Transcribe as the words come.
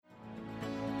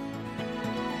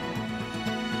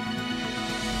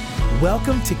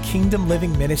Welcome to Kingdom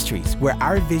Living Ministries, where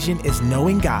our vision is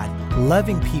knowing God,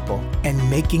 loving people, and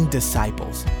making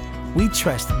disciples. We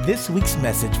trust this week's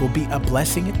message will be a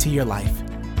blessing to your life.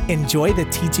 Enjoy the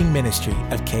teaching ministry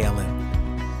of KLM.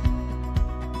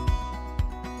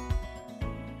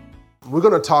 We're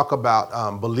going to talk about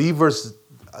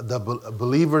the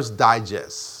Believer's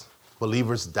Digest.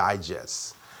 Believer's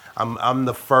Digest. I'm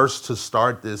the first to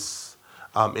start this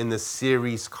in this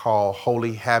series called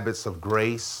Holy Habits of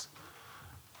Grace.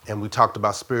 And we talked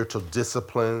about spiritual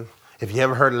discipline. If you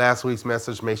haven't heard last week's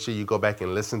message, make sure you go back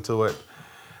and listen to it.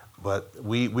 But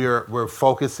we're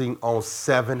focusing on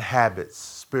 7 habits,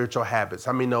 spiritual habits.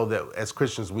 How many know that as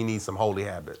Christians we need some holy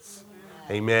habits?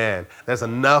 Amen. There's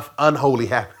enough unholy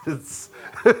habits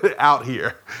out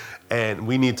here, and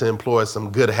we need to employ some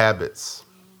good habits.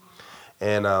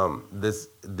 And this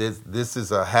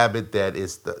is a habit that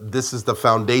this is the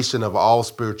foundation of all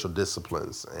spiritual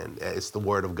disciplines, and it's the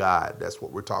Word of God. That's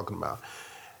what we're talking about.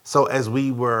 So as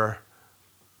we were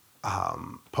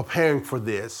preparing for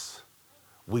this,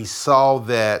 we saw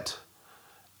that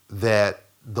the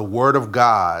Word of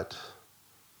God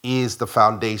is the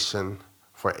foundation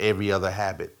for every other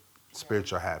habit,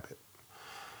 spiritual habit.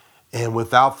 And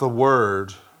without the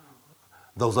Word,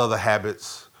 those other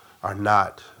habits are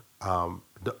not.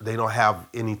 They don't have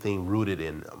anything rooted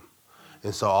in them.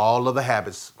 And so all of the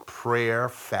habits, prayer,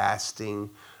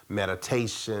 fasting,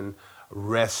 meditation,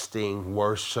 resting,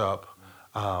 worship,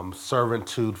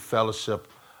 servitude, fellowship,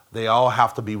 they all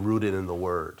have to be rooted in the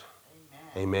Word.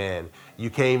 Amen.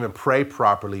 You can't even pray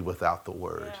properly without the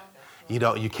Word. You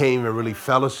can't even really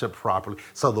fellowship properly.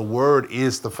 So the Word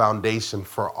is the foundation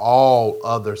for all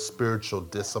other spiritual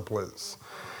disciplines.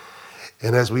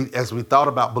 And as we thought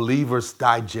about Believer's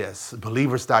Digest.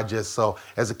 So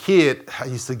as a kid, I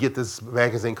used to get this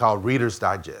magazine called Reader's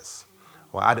Digest.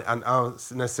 Well, I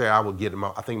don't necessarily I would get it.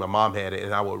 I think my mom had it,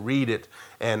 and I would read it.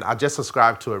 And I just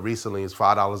subscribed to it recently. It's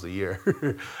 $5 a year.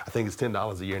 I think it's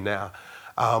 $10 a year now.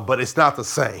 But it's not the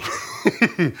same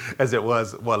as it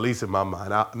was, well, at least in my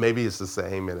mind. Maybe it's the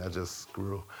same, and I just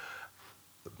grew.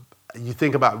 You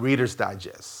think about Reader's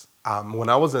Digest. When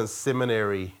I was in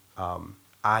seminary,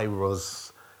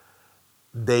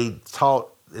 they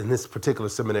taught, in this particular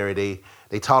seminary,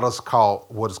 they taught us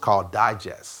what is called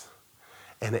digest.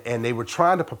 And they were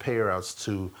trying to prepare us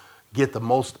to get the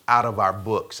most out of our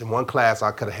books. In one class, I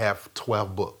could have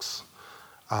 12 books.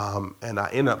 And I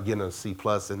ended up getting a C+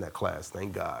 in that class,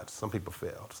 thank God. Some people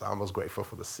failed, so I was grateful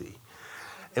for the C.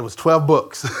 It was 12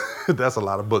 books. That's a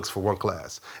lot of books for one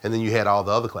class. And then you had all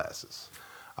the other classes.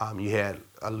 You had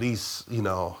at least,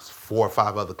 4 or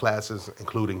 5 other classes,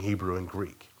 including Hebrew and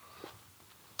Greek.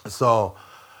 So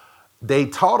they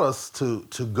taught us to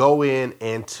go in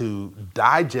and to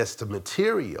digest the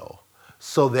material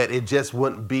so that it just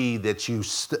wouldn't be that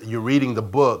you're reading the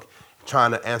book,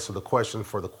 trying to answer the question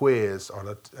for the quiz or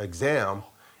the exam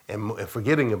and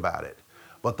forgetting about it.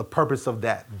 But the purpose of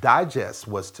that digest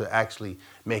was to actually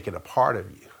make it a part of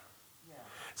you.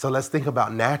 So let's think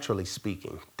about, naturally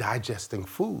speaking, digesting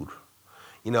food.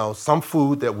 Some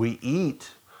food that we eat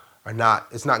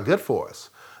it's not good for us.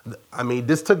 I mean,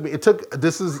 this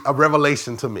is a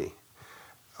revelation to me.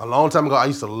 A long time ago, I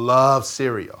used to love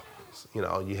cereal.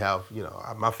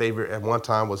 My favorite at one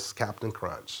time was Captain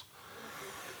Crunch.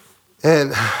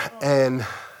 And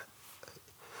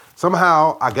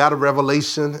somehow I got a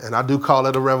revelation, and I do call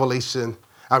it a revelation.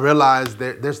 I realized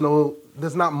there's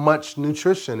not much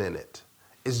nutrition in it.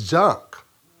 It's junk.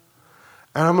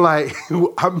 And I'm like,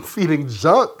 I'm feeding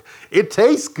junk. It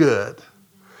tastes good.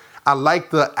 I like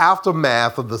the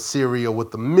aftermath of the cereal with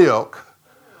the milk,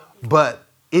 but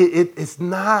it's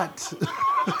not,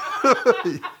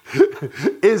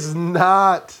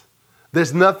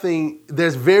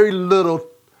 there's very little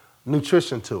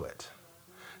nutrition to it.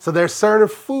 So there's certain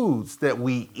foods that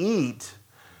we eat,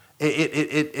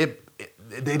 they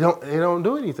don't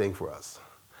do anything for us.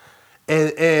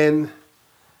 And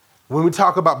when we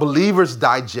talk about Believer's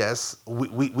Digest,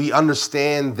 we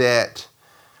understand that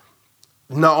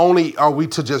not only are we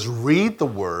to just read the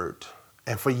Word,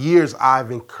 and for years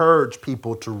I've encouraged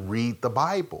people to read the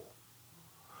Bible.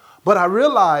 But I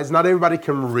realize not everybody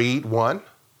can read, one.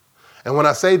 And when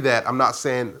I say that, I'm not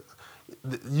saying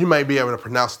you may be able to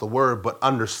pronounce the word, but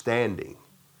understanding.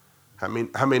 How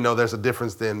many know there's a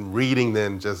difference than reading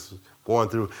than just going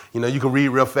through? You can read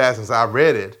real fast and say, I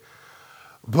read it.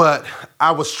 But I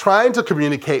was trying to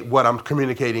communicate what I'm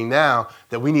communicating now,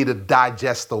 that we need to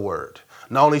digest the Word.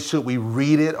 Not only should we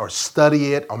read it or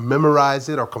study it or memorize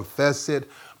it or confess it,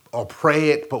 or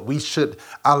pray it, but we should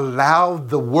allow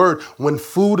the word. When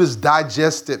food is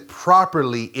digested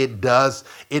properly, it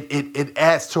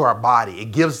adds to our body.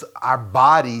 It gives our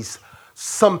bodies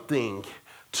something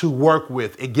to work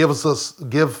with. It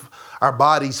give our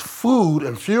bodies food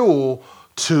and fuel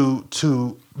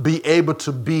to be able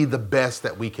to be the best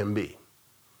that we can be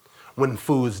when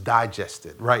food is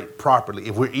digested right properly,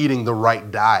 if we're eating the right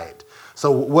diet.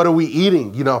 So what are we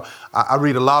eating? You know, I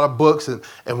read a lot of books, and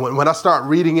when I start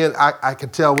reading it, I can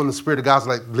tell when the Spirit of God's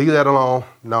like, leave that alone.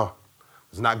 No,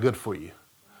 it's not good for you.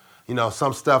 You know,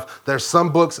 some stuff, there's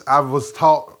some books I was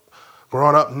taught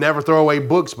growing up, never throw away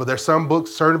books, but there's some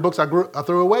books, certain books I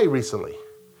threw away recently.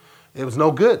 It was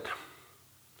no good.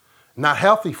 Not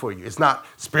healthy for you. It's not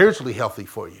spiritually healthy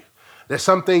for you. There's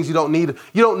some things you don't need.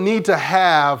 You don't need to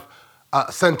have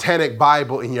a satanic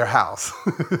Bible in your house,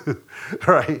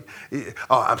 right?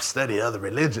 Oh, I'm studying other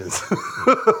religions.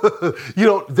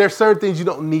 There's certain things you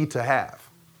don't need to have.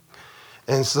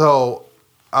 And so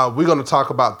we're going to talk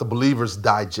about the Believer's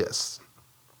Digest.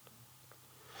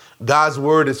 God's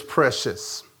word is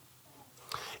precious.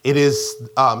 It is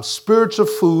spiritual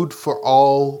food for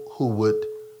all who would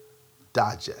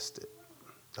digest it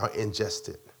or ingest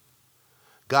it.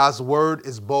 God's word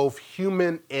is both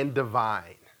human and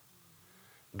divine.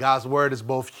 God's word is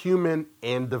both human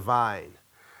and divine.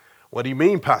 What do you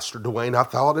mean, Pastor Dwayne? I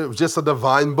thought it was just a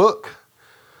divine book.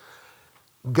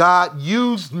 God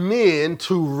used men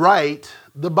to write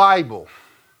the Bible.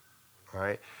 All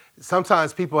right.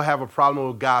 Sometimes people have a problem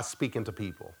with God speaking to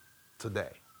people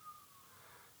today.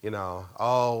 You know,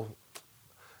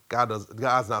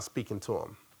 God's not speaking to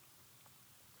them.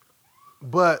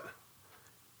 But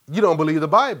you don't believe the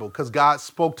Bible because God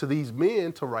spoke to these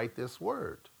men to write this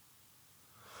word.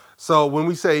 So when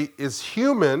we say it's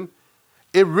human,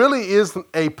 it really is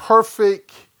a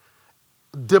perfect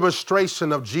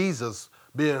demonstration of Jesus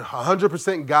being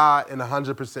 100% God and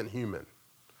 100% human.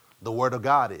 The word of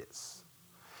God is.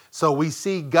 So we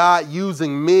see God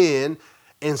using men,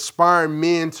 inspiring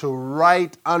men to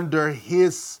write under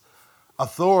his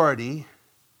authority.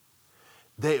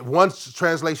 One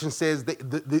translation says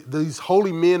these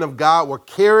holy men of God were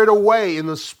carried away in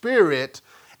the Spirit,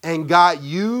 and God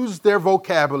used their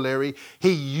vocabulary.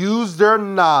 He used their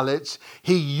knowledge.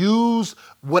 He used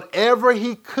whatever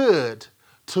he could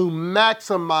to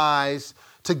maximize,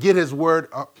 to get his word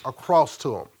across to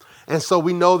them. And so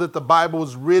we know that the Bible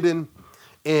was written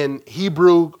in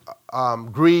Hebrew,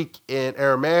 Greek, and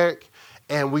Aramaic,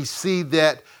 and we see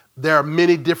that there are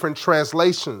many different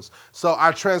translations. So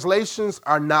our translations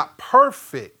are not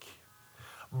perfect,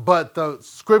 but the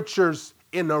scriptures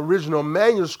in the original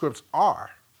manuscripts are.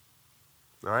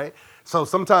 All right. So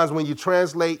sometimes when you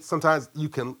translate, sometimes you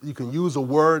can use a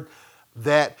word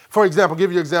that, for example,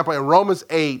 give you an example. In Romans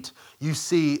 8, you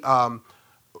see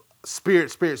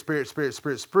spirit.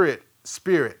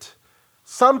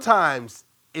 Sometimes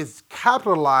it's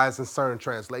capitalized in certain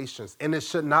translations, and it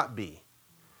should not be.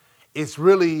 It's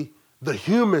really the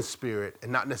human spirit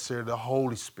and not necessarily the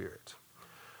Holy Spirit.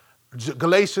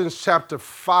 Galatians chapter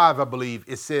 5, I believe,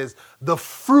 it says the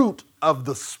fruit of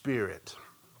the Spirit.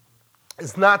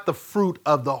 It's not the fruit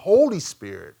of the Holy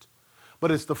Spirit,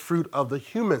 but it's the fruit of the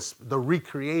human, the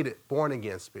recreated,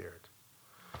 born-again spirit.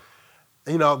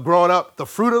 You know, growing up, the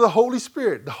fruit of the Holy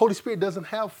Spirit doesn't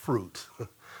have fruit.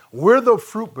 We're the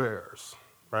fruit bearers,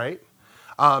 right?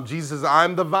 Jesus says,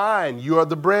 I'm the vine, you are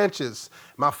the branches.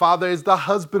 My Father is the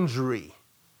husbandry,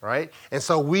 right? And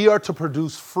so we are to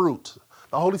produce fruit.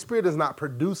 The Holy Spirit is not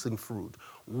producing fruit.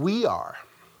 We are.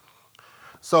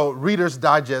 So Reader's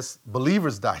Digest,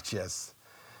 Believer's Digest,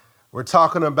 we're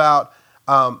talking about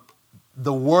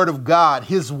the Word of God.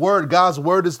 His Word, God's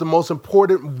Word is the most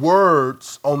important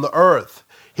words on the earth.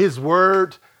 His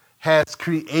Word has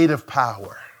creative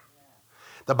power.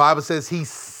 The Bible says he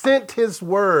sent his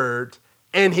word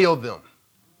and healed them.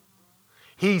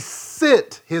 He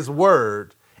sent his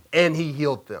word and he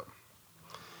healed them.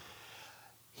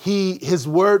 His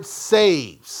word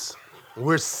saves.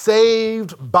 We're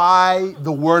saved by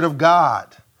the word of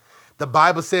God. The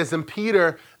Bible says in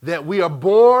Peter that we are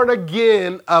born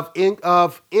again of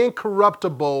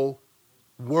incorruptible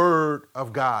word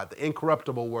of God, the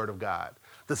incorruptible word of God,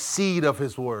 the seed of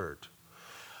his word.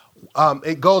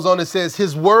 It goes on, it says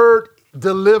his word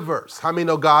delivers. How many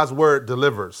know God's word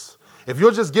delivers? If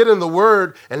you'll just get in the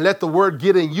word and let the word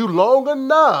get in you long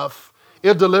enough,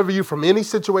 it'll deliver you from any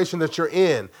situation that you're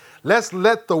in. Let's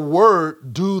let the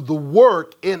word do the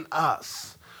work in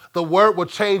us. The word will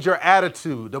change your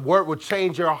attitude. The word will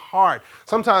change your heart.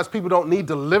 Sometimes people don't need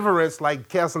deliverance like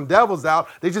casting devils out.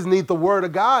 They just need the word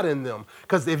of God in them.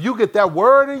 Because if you get that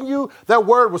word in you, that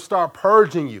word will start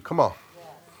purging you. Come on.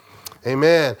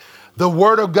 Amen. The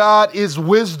word of God is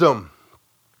wisdom.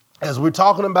 As we're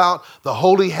talking about the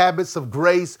holy habits of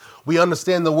grace, we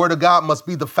understand the word of God must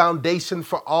be the foundation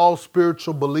for all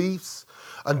spiritual beliefs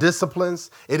and disciplines.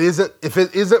 If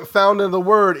it isn't found in the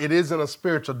word, it isn't a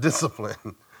spiritual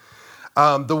discipline.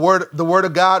 The word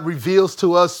of God reveals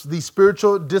to us these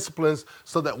spiritual disciplines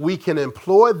so that we can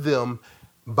employ them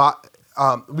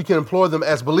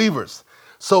as believers.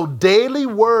 So daily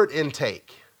word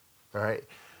intake. All right.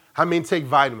 How many take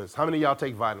vitamins? How many of y'all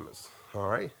take vitamins? All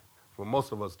right. Well,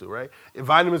 most of us do, right?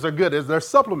 Vitamins are good. They're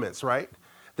supplements, right?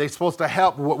 They're supposed to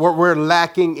help what we're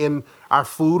lacking in our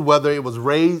food, whether it was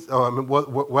raised,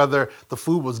 whether the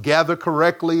food was gathered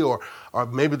correctly, or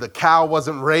maybe the cow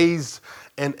wasn't raised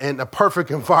in a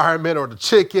perfect environment, or the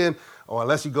chicken, or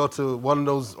unless you go to one of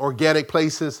those organic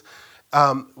places.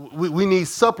 We need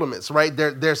supplements, right?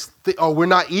 We're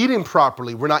not eating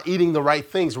properly. We're not eating the right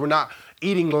things. We're not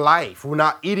eating life. We're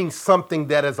not eating something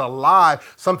that is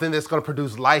alive, something that's going to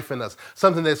produce life in us,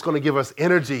 something that's going to give us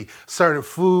energy. Certain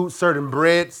food, certain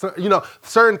bread,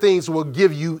 certain things will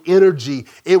give you energy.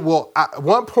 It will. At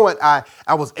one point, I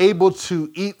was able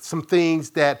to eat some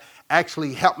things that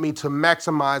actually helped me to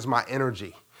maximize my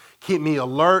energy, keep me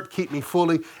alert, keep me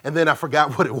fully, and then I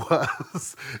forgot what it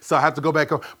was. So I have to go back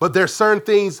home. But there's certain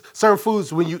things, certain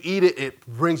foods, when you eat it, it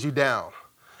brings you down.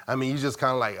 I mean, you just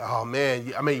kind of like, oh man,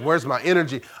 where's my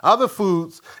energy? Other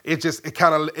foods, it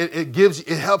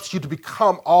helps you to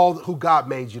become all who God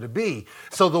made you to be.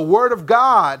 So the word of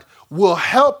God will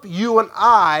help you and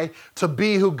I to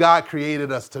be who God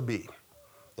created us to be.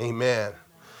 Amen.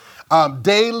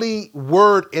 Daily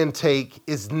word intake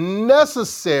is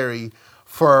necessary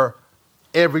for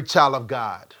every child of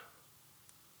God.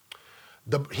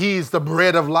 He's the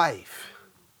bread of life.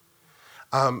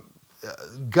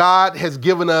 God has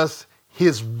given us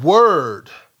his word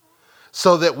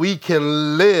so that we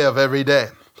can live every day.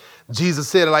 Jesus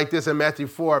said it like this in Matthew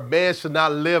 4, man should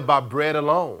not live by bread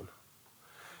alone.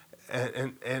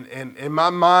 And in my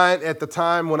mind at the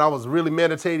time when I was really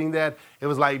meditating that, it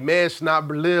was like man should not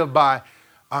live by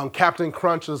Captain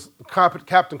Crunch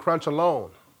alone.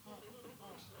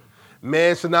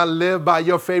 Man should not live by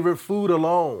your favorite food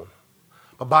alone,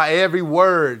 but by every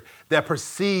word that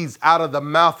proceeds out of the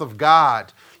mouth of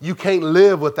God. You can't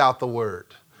live without the word.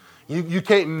 You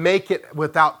can't make it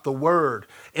without the word.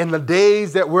 In the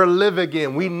days that we're living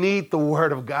in, we need the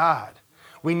word of God.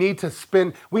 We need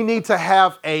to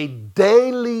have a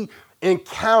daily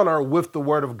encounter with the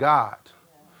word of God.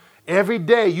 Every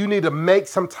day you need to make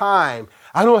some time.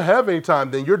 I don't have any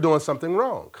time, then you're doing something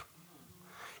wrong.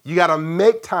 You got to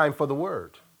make time for the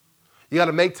word. You got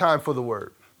to make time for the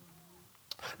word.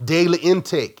 Daily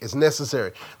intake is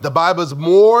necessary. The Bible is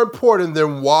more important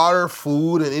than water,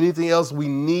 food, and anything else we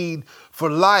need for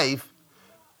life.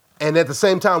 And at the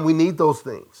same time, we need those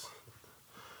things.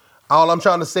 All I'm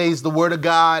trying to say is the word of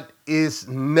God is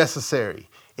necessary.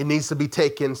 It needs to be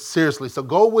taken seriously. So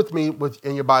go with me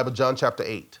in your Bible, John chapter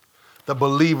 8, the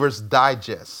Believer's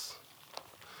Digest.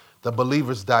 The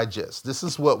Believer's Digest. This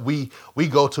is what we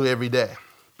go to every day.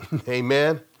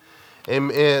 Amen.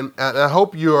 And I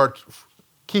hope you are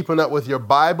keeping up with your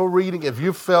Bible reading. If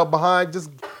you fell behind, just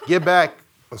get back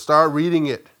and start reading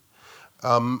it.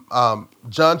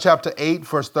 John chapter 8,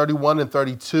 verse 31 and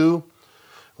 32.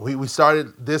 We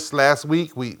started this last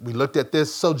week. We looked at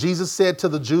this. So Jesus said to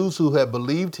the Jews who had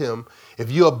believed him,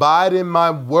 if you abide in my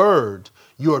word,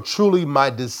 you are truly my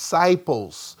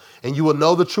disciples, and you will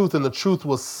know the truth, and the truth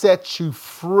will set you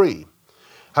free.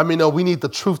 How many know we need the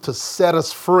truth to set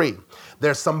us free?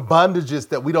 There's some bondages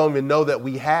that we don't even know that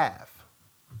we have.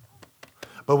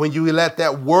 But when you let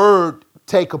that word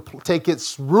take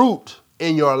its root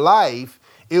in your life,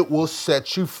 it will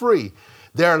set you free.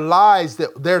 There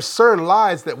are certain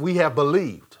lies that we have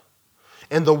believed.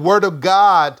 And the word of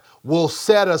God will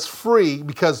set us free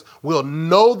because we'll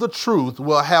know the truth,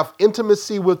 we'll have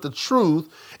intimacy with the truth,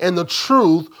 and the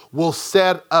truth will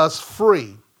set us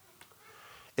free.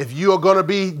 If you are going to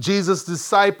be Jesus'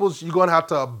 disciples, you're going to have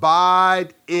to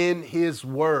abide in his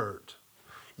word.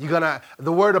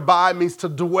 The word abide means to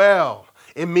dwell.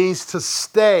 It means to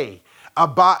stay.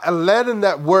 Letting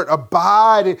that word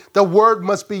abide. The word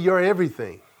must be your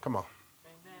everything. Come on.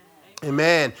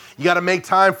 Amen. You got to make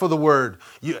time for the word.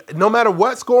 No matter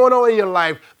what's going on in your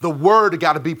life, the word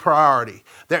got to be priority.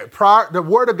 The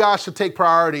word of God should take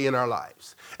priority in our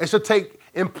lives. It should take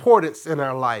importance in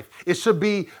our life. It should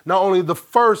be not only the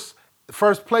first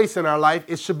place in our life,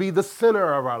 it should be the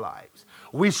center of our lives.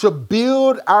 We should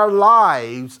build our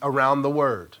lives around the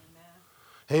word.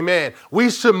 Amen. We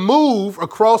should move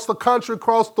across the country,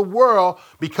 across the world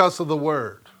because of the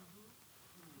word.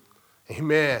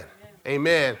 Amen.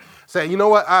 Amen. Say, you know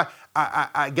what?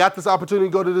 I got this opportunity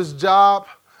to go to this job.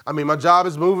 I mean, my job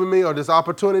is moving me, or this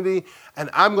opportunity, and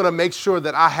I'm going to make sure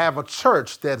that I have a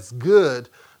church that's good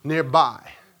nearby.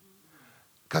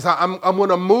 Because I'm going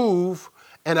to move,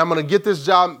 and I'm going to get this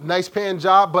job, nice paying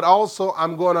job, but also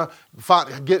I'm going to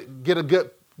get a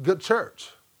good church.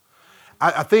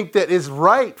 I think that it's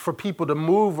right for people to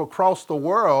move across the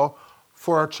world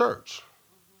for a church.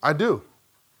 I do.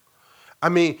 I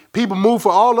mean, people move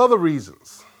for all other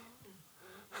reasons.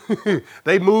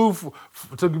 They move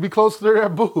to be close to their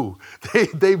boo.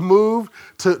 They move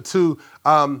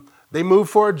they move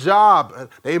for a job.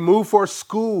 They move for a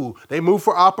school. They move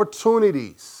for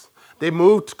opportunities. They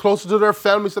move closer to their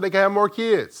family so they can have more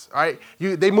kids. Right?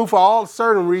 They move for all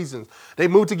certain reasons. They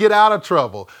move to get out of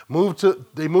trouble.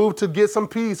 They move to get some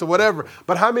peace or whatever.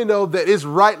 But how many know that it's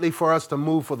rightly for us to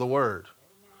move for the word?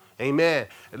 Amen.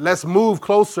 Let's move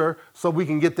closer so we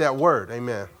can get that word.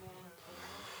 Amen.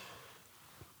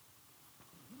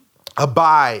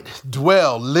 Abide,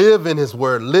 dwell, live in his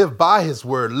word, live by his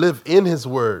word, live in his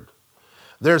word.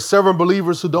 There are several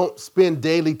believers who don't spend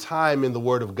daily time in the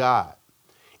word of God.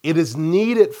 It is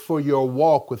needed for your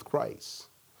walk with Christ.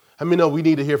 How many know we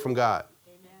need to hear from God?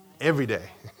 Amen. Every day?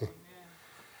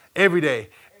 Every day.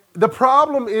 The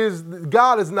problem isn't that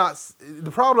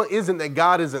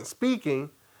God isn't speaking.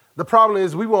 The problem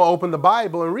is we won't open the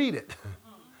Bible and read it.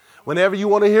 Whenever you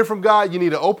want to hear from God, you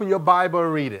need to open your Bible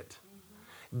and read it.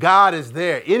 God is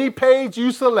there. Any page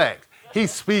you select,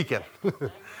 he's speaking.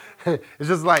 It's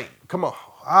just like, come on.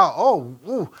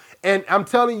 And I'm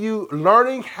telling you,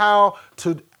 learning how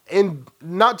to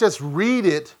not just read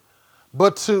it,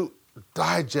 but to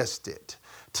digest it,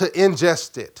 to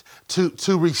ingest it,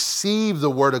 to receive the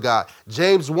word of God.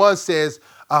 James 1 says,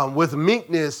 with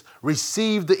meekness,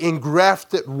 receive the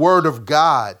engrafted word of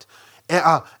God.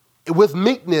 With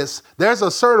meekness, there's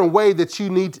a certain way that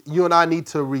you and I need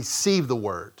to receive the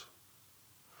word.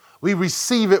 We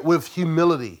receive it with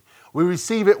humility. We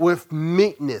receive it with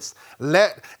meekness.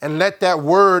 Let that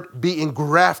word be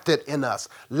engrafted in us.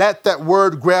 Let that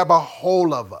word grab a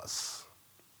hold of us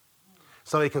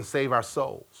so it can save our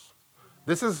souls.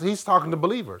 He's talking to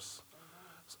believers.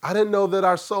 I didn't know that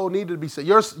our soul needed to be saved.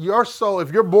 Your soul,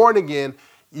 if you're born again,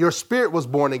 your spirit was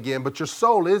born again, but your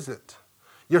soul isn't.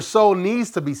 Your soul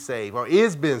needs to be saved or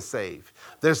is being saved.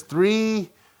 There's three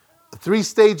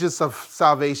stages of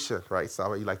salvation, right?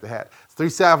 So you like to have 3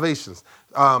 salvations: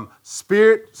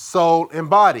 spirit, soul, and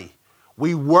body.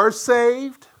 We were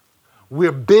saved,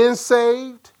 we've been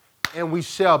saved, and we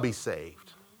shall be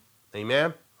saved.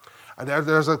 Amen. And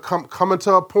there's coming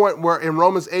to a point where in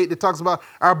Romans 8 it talks about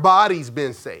our bodies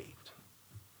being saved.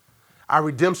 Our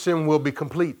redemption will be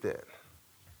complete then.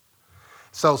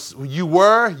 So you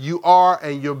were, you are,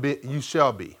 and you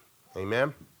shall be.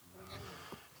 Amen.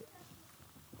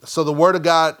 So the word of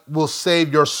God will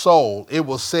save your soul. It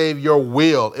will save your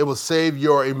will. It will save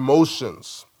your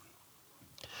emotions.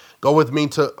 Go with me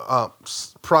to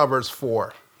Proverbs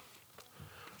 4.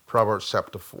 Proverbs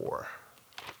chapter 4.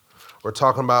 We're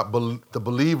talking about the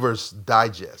Believer's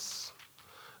Digest.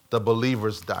 The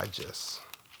Believer's Digest.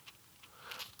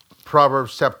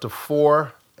 Proverbs chapter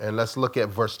 4, and let's look at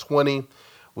verse 20.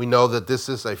 We know that this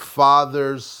is a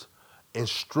father's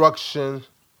instruction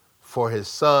for his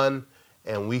son,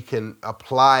 and we can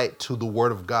apply it to the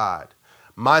word of God.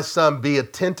 My son, be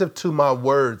attentive to my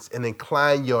words and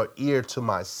incline your ear to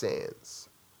my sayings.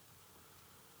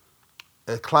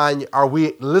 Are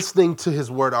we listening to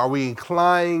his word? Are we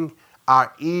inclining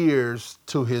our ears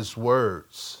to his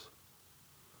words?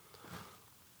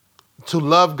 To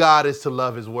love God is to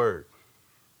love his word.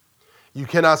 You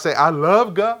cannot say, I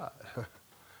love God.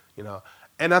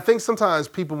 And I think sometimes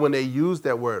people, when they use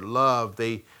that word love,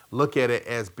 they look at it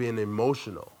as being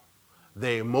emotional.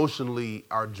 They emotionally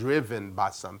are driven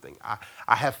by something.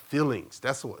 I have feelings.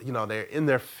 That's what, they're in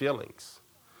their feelings.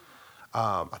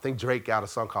 I think Drake got a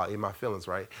song called In My Feelings,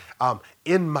 right?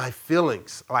 In my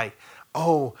feelings, like,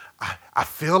 I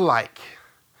feel like.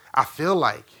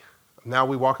 Now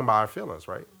we walking by our feelings,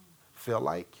 right? Feel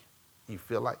like, you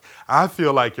feel like. I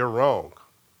feel like you're wrong.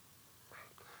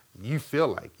 You feel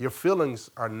like. Your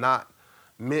feelings are not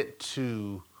meant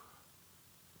to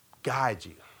guide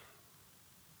you.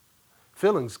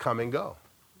 Feelings come and go.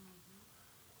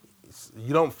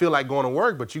 You don't feel like going to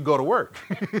work, but you go to work.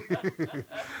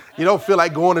 You don't feel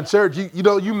like going to church.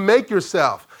 You make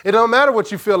yourself. It don't matter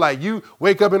what you feel like. You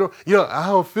wake up and, I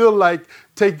don't feel like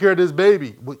taking care of this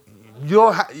baby.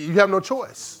 You have no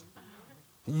choice.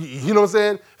 You know what I'm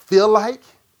saying? Feel like.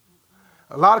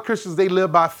 A lot of Christians, they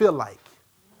live by feel like.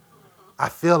 I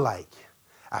feel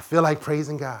like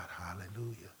praising God.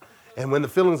 Hallelujah. And when the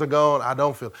feelings are gone, I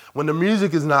don't feel. When the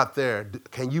music is not there,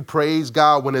 can you praise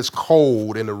God when it's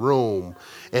cold in the room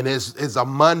and it's a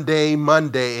Monday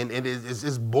and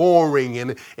it's boring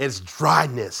and it's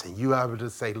dryness and you able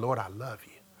to say, Lord, I love you.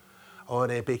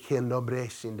 And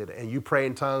you pray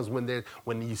in tongues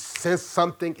when you sense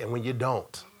something and when you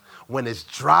don't. When it's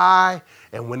dry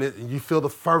and when you feel the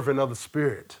fervent of the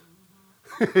Spirit.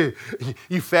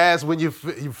 You fast when you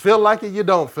feel like it, you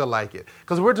don't feel like it.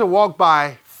 Because we're to walk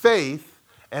by faith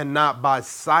and not by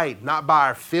sight, not by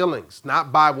our feelings,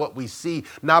 not by what we see,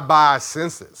 not by our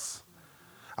senses.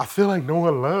 I feel like no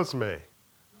one loves me.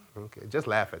 Okay, just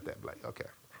laugh at that, Blake. Okay.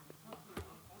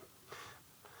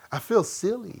 I feel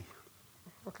silly.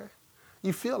 Okay.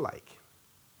 You feel like.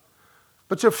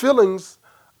 But your feelings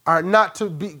are not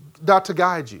to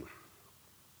guide you.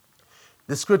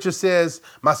 The scripture says,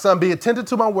 my son, be attentive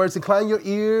to my words, incline your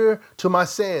ear to my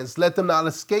sayings. Let them not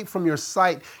escape from your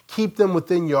sight. Keep them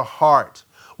within your heart.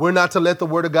 We're not to let the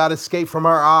word of God escape from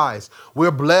our eyes.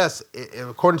 We're blessed,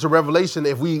 according to Revelation,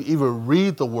 if we even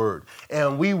read the word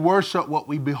and we worship what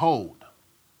we behold.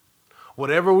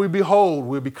 Whatever we behold,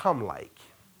 we become like.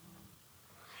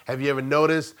 Have you ever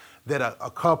noticed that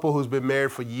a couple who's been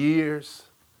married for years,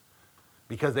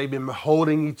 because they've been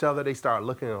holding each other, they start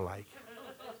looking alike?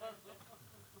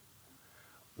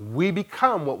 We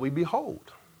become what we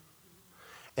behold.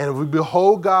 And if we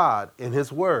behold God in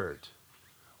his word,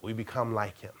 we become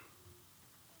like him.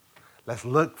 Let's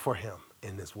look for him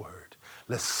in his word.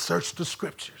 Let's search the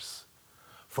scriptures,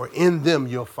 for in them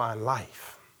you'll find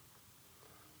life.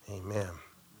 Amen.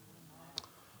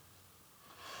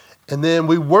 And then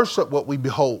we worship what we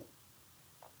behold.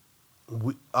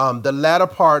 The latter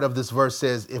part of this verse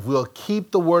says, if we'll keep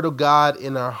the word of God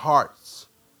in our hearts,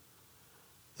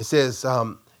 it says,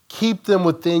 keep them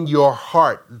within your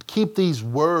heart. Keep these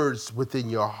words within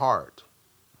your heart.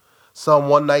 Psalm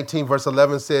 119 verse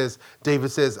 11 says,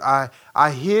 David says,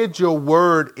 I hid your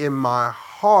word in my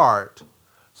heart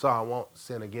so I won't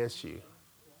sin against you.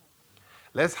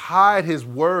 Let's hide his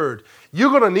word. You're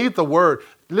going to need the word.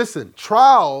 Listen,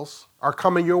 trials are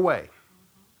coming your way.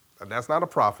 That's not a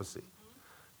prophecy.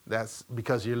 That's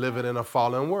because you're living in a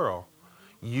fallen world.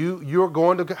 You're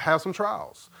going to have some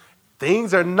trials.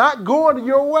 Things are not going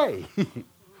your way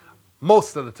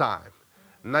most of the time,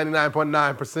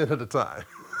 99.9% of the time.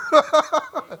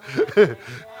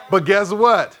 But guess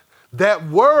what? That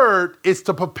word is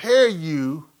to prepare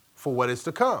you for what is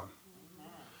to come.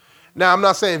 Now, I'm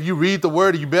not saying if you read the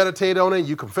word and you meditate on it,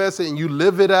 you confess it and you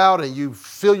live it out and you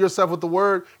fill yourself with the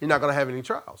word, you're not going to have any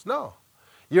trials. No,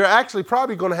 you're actually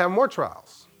probably going to have more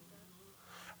trials.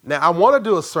 Now, I want to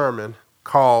do a sermon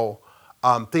called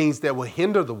things that will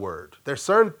hinder the word. There's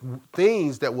certain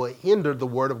things that will hinder the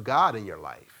word of God in your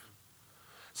life.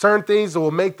 Certain things that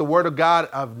will make the word of God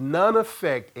of none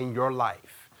effect in your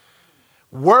life.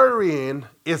 Worrying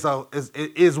is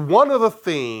one of the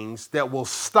things that will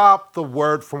stop the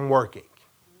word from working.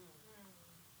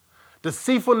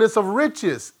 Deceitfulness of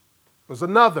riches is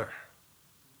another.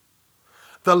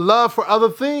 The love for other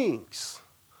things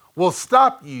will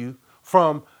stop you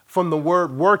from the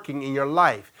word working in your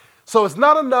life. So it's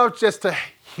not enough just to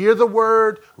hear the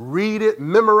word, read it,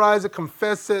 memorize it,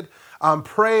 confess it,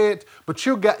 pray it, but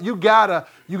you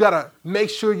gotta make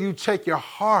sure you check your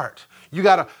heart. You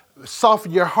gotta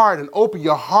soften your heart and open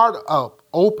your heart up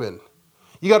open.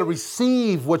 You gotta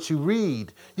receive what you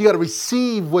read. You gotta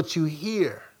receive what you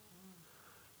hear.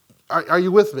 Are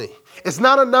you with me? It's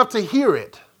not enough to hear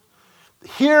it.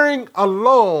 Hearing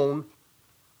alone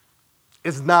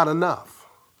is not enough.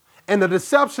 And the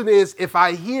deception is, if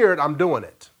I hear it, I'm doing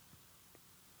it.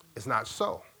 It's not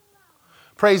so.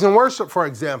 Praise and worship, for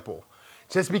example.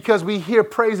 Just because we hear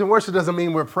praise and worship doesn't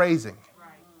mean we're praising.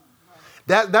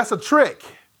 That's a trick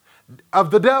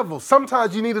of the devil.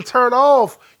 Sometimes you need to turn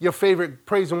off your favorite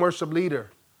praise and worship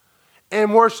leader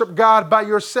and worship God by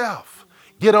yourself.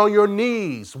 Get on your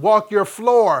knees, walk your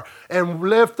floor, and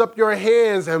lift up your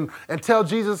hands and tell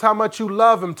Jesus how much you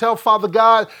love him. Tell Father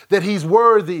God that he's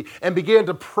worthy and begin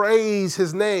to praise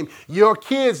his name. Your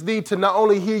kids need to not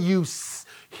only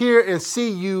hear and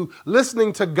see you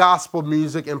listening to gospel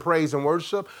music and praise and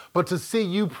worship, but to see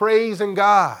you praising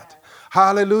God.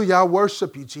 Hallelujah, I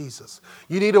worship you, Jesus.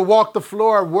 You need to walk the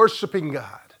floor worshiping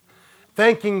God,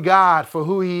 thanking God for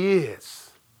who he is.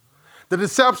 The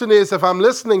deception is if I'm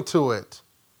listening to it,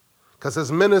 because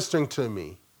it's ministering to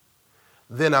me,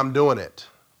 then I'm doing it.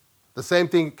 The same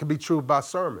thing can be true about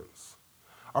sermons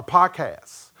or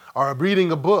podcasts or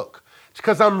reading a book.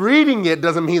 Because I'm reading it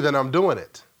doesn't mean that I'm doing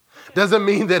it. Doesn't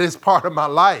mean that it's part of my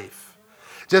life.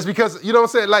 Just because, you know what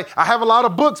I'm saying? Like, I have a lot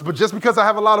of books, but just because I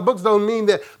have a lot of books don't mean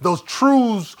that those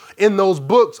truths in those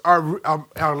books are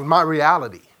my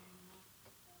reality.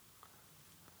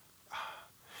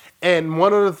 And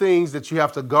one of the things that you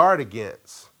have to guard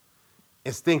against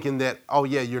is thinking that, oh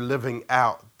yeah, you're living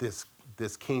out this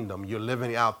kingdom. You're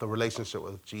living out the relationship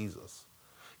with Jesus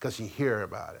because you hear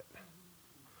about it.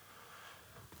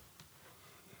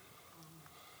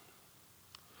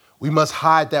 We must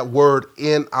hide that word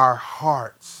in our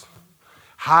hearts.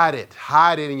 Hide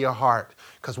it in your heart,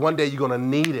 because one day you're going to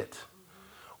need it.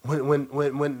 When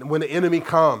the enemy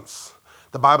comes,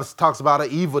 the Bible talks about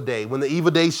an evil day. When the evil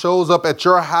day shows up at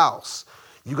your house,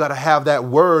 you got to have that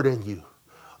word in you.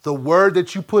 The word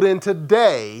that you put in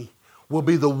today will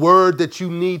be the word that you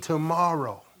need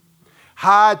tomorrow.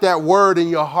 Hide that word in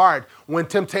your heart. When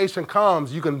temptation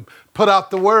comes, you can put out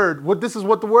the word. This is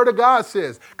what the word of God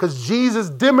says. Because Jesus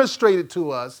demonstrated to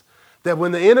us that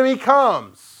when the enemy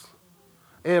comes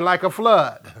in like a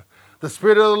flood, the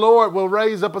Spirit of the Lord will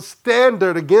raise up a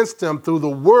standard against him through the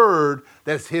word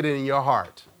that's hidden in your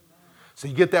heart. So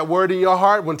you get that word in your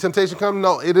heart. When temptation comes,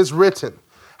 no, it is written.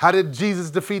 How did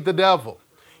Jesus defeat the devil?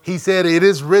 He said, it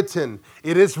is written,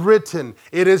 it is written,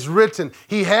 it is written.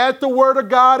 He had the word of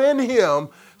God in him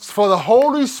for the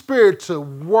Holy Spirit to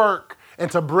work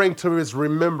and to bring to his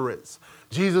remembrance.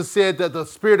 Jesus said that the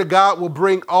Spirit of God will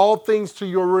bring all things to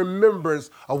your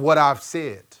remembrance of what I've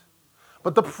said.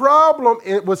 But the problem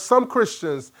with some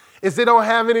Christians is they don't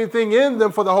have anything in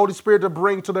them for the Holy Spirit to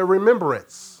bring to their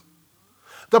remembrance.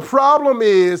 The problem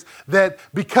is that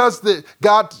because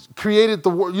God created the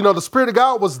word, the Spirit of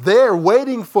God was there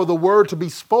waiting for the word to be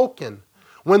spoken.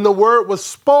 When the word was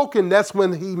spoken, that's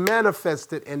when he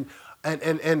manifested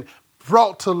and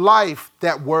brought to life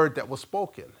that word that was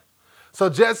spoken. So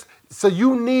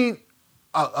you need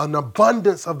an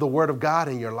abundance of the word of God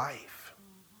in your life.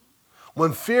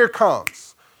 When fear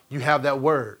comes, you have that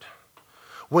word.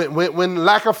 When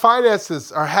lack of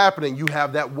finances are happening, you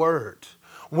have that word.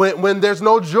 When there's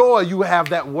no joy, you have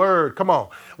that word. Come on.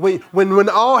 When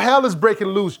all hell is breaking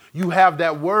loose, you have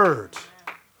that word.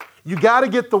 You got to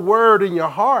get the word in your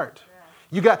heart.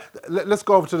 Let's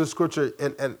go over to the scripture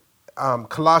in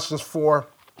Colossians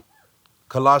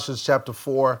chapter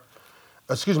 3.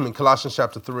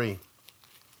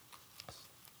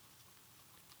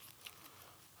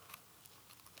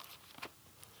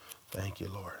 Thank you,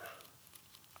 Lord.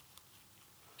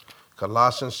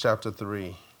 Colossians chapter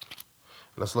 3.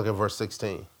 Let's look at verse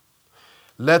 16.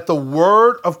 Let the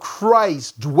word of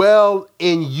Christ dwell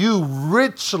in you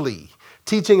richly,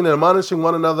 teaching and admonishing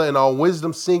one another in all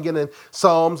wisdom, singing in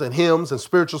psalms and hymns and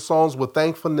spiritual songs with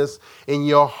thankfulness in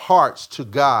your hearts to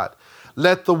God.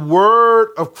 Let the word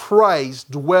of Christ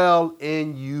dwell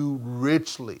in you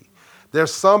richly.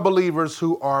 There's some believers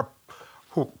who are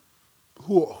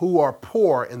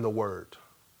poor in the word.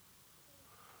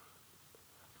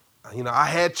 I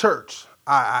had church.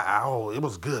 It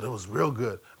was good. It was real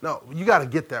good. No, you got to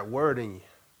get that word in you.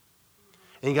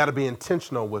 And you got to be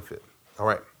intentional with it. All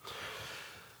right.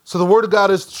 So the word of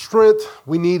God is strength.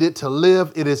 We need it to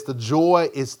live. It is the joy.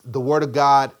 The word of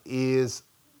God it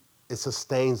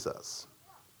sustains us.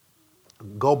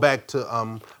 Go back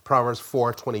to Proverbs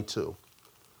 4:22.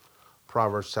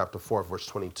 Proverbs chapter 4, verse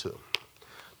 22.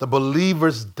 The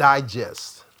believer's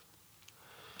digest.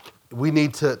 We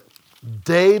need to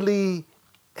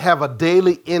have a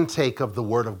daily intake of the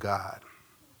word of God.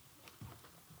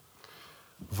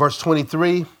 Verse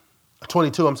 22,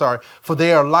 for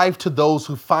they are life to those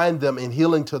who find them and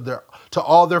healing to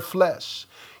all their flesh.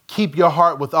 Keep your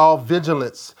heart with all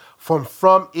vigilance, for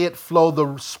from it flow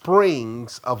the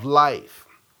springs of life.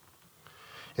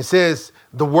 It says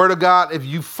the word of God, if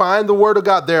you find the word of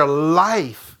God,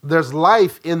 there's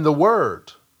life in the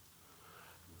word.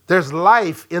 There's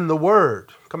life in the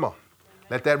word. Come on.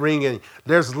 Let that ring in.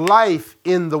 There's life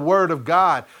in the word of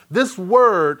God. This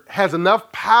word has enough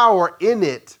power in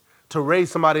it to raise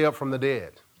somebody up from the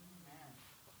dead.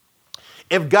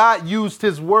 If God used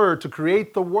his word to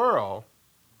create the world,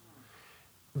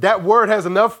 that word has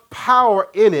enough power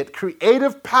in it,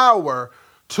 creative power,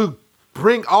 to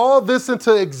bring all this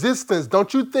into existence.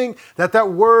 Don't you think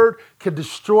that word can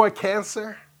destroy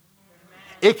cancer?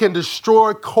 It can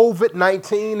destroy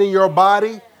COVID-19 in your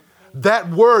body. That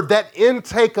word, that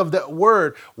intake of that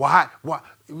word. Why?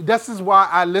 This is why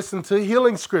I listen to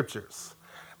healing scriptures.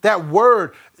 That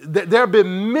word, there have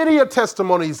been many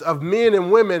testimonies of men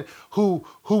and women who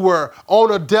were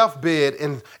on a deathbed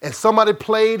and somebody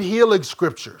played healing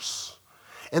scriptures.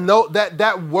 And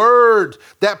that word,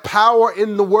 that power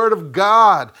in the word of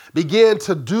God began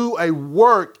to do a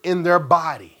work in their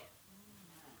body.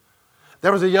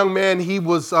 There was a young man, he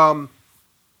was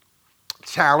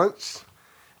challenged.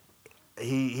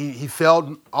 He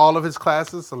failed all of his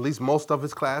classes, at least most of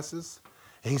his classes,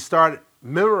 and he started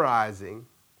memorizing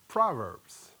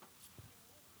Proverbs.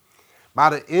 By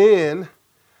the end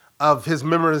of his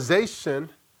memorization,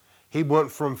 he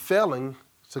went from failing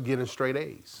to getting straight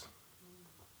A's.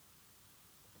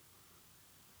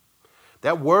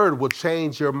 That word will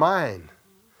change your mind.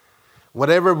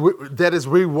 Whatever that is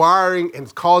rewiring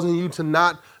and causing you to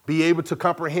not be able to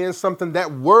comprehend something,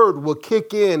 that word will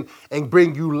kick in and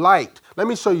bring you light. Let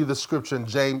me show you the scripture in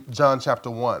John chapter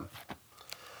 1.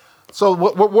 So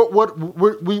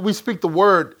we speak the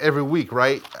word every week,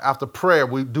 right? After prayer,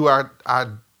 we do our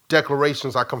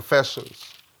declarations, our confessions.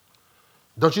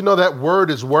 Don't you know that word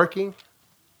is working?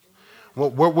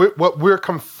 What we're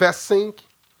confessing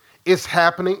is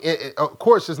happening. Of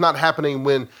course, it's not happening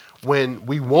when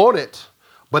we want it,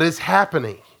 but it's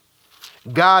happening.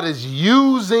 God is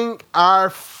using our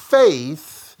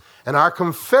faith and our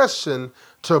confession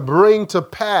to bring to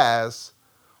pass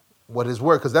what his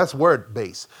word, because that's word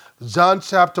based. John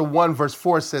chapter 1 verse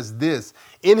 4 says this: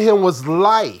 in him was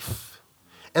life,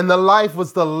 and the life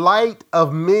was the light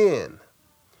of men.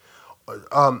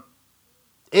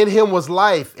 In him was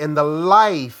life, and the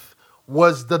life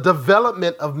was the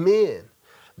development of men.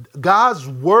 God's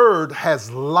word has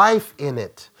life in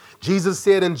it. Jesus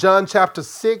said in John chapter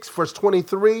 6, verse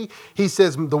 23, he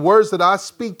says, the words that I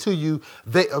speak to you,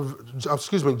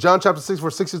 John chapter 6,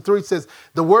 verse 63 says,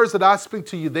 the words that I speak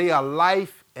to you, they are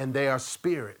life and they are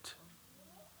spirit.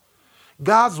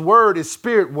 God's word is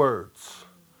spirit words.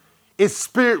 It's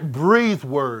spirit-breathed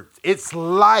words. It's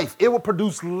life. It will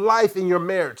produce life in your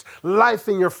marriage, life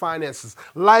in your finances,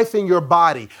 life in your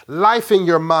body, life in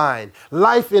your mind,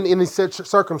 life in any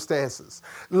circumstances.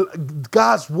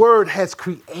 God's word has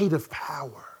creative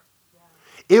power.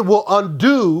 It will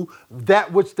undo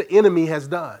that which the enemy has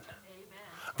done.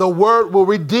 The word will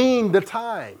redeem the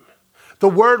time. The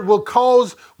word will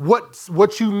cause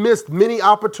what you missed, many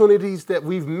opportunities that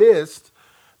we've missed.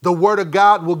 The word of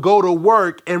God will go to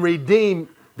work and redeem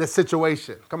the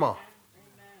situation. Come on.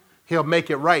 He'll make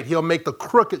it right. He'll make the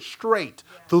crooked straight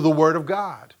through the word of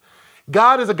God.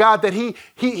 God is a God that he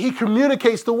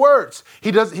communicates the words.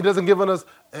 He doesn't give us,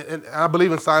 and I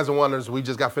believe in signs and wonders. We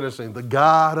just got finished saying the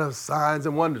God of signs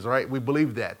and wonders, right? We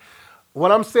believe that.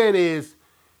 What I'm saying is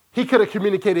he could have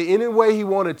communicated any way he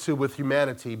wanted to with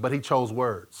humanity, but he chose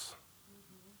words.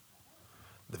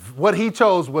 What he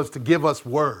chose was to give us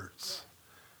words.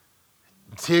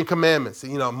 10 Commandments.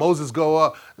 You know, Moses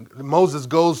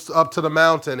goes up to the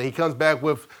mountain and he comes back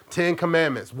with 10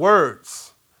 Commandments.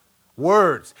 Words.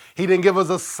 He didn't give us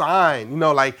a sign,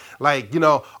 like,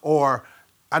 or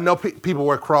I know people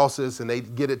wear crosses and they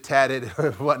get it tatted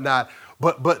and whatnot,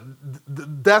 but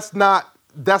that's not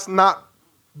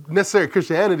necessarily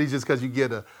Christianity just because you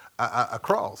get a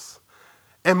cross.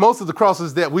 And most of the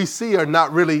crosses that we see are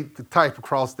not really the type of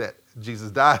cross that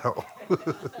Jesus died on.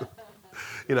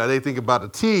 They think about a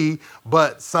T,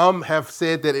 but some have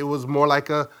said that it was more like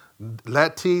a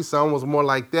that T, some was more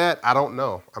like that. I don't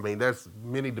know. I mean, there's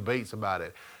many debates about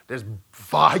it. There's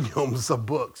volumes of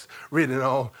books written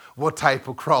on what type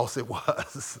of cross it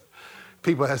was.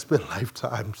 People have spent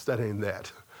lifetime studying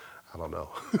that. I don't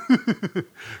know.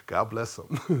 God bless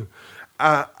them.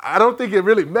 I don't think it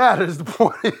really matters. The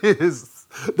point is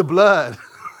the blood,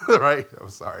 right? I'm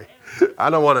sorry. I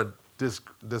don't want to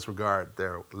disregard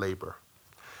their labor.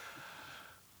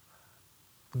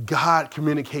 God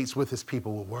communicates with his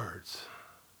people with words.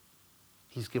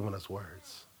 He's given us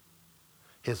words.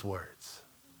 His words.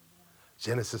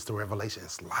 Genesis to Revelation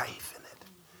is life in it.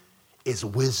 It's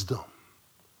wisdom.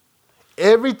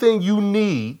 Everything you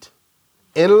need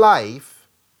in life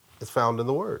is found in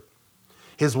the word.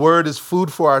 His word is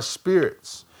food for our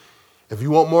spirits. If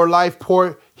you want more life,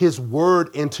 pour his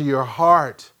word into your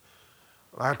heart.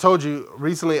 I told you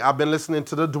recently, I've been listening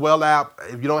to the Dwell app.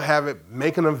 If you don't have it,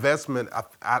 make an investment.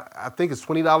 I think it's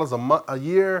 $20 a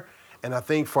year. And I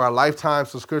think for a lifetime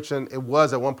subscription, it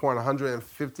was at one point $150,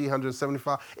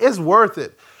 $175. It's worth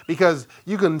it because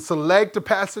you can select a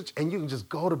passage and you can just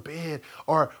go to bed,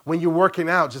 or when you're working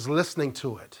out, just listening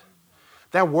to it.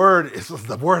 That word is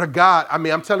the word of God. I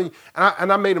mean, I'm telling you,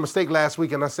 and I made a mistake last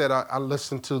week, and I said I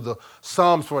listened to the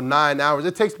Psalms for 9 hours.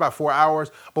 It takes about 4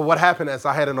 hours, but what happened is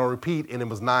I had it on repeat, and it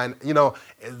was 9.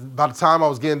 By the time I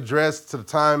was getting dressed to the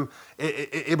time,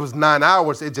 it was 9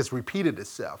 hours. It just repeated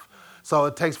itself. So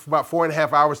it takes about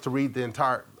 4.5 hours to read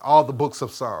all the books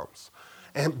of Psalms.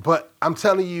 But I'm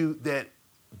telling you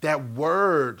that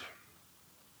word,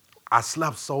 I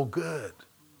slept so good.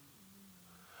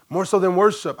 More so than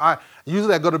worship. I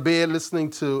usually go to bed listening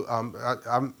to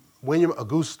I'm William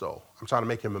Augusto. I'm trying to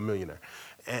make him a millionaire.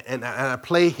 And I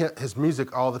play his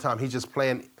music all the time. He's just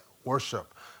playing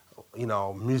worship,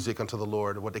 music unto the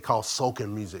Lord, what they call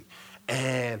soaking music.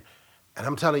 And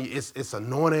I'm telling you, it's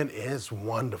anointed, it's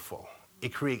wonderful.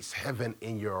 It creates heaven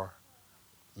in your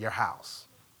house.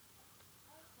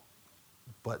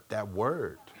 But that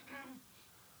word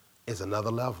is another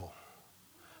level.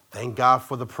 Thank God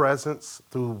for the presence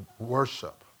through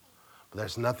worship. But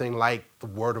there's nothing like the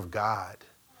word of God.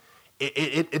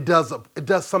 It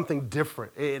does something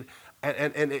different.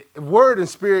 Word and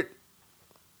spirit,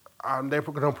 they're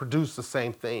going to produce the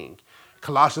same thing.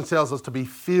 Colossians tells us to be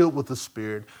filled with the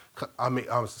Spirit.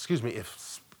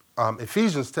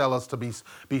 Ephesians tell us to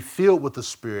be filled with the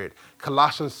Spirit.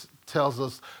 Colossians tells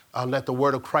us let the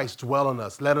word of Christ dwell in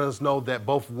us, letting us know that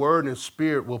both word and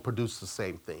spirit will produce the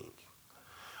same thing.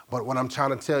 But what I'm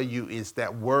trying to tell you is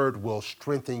that word will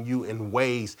strengthen you in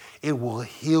ways. It will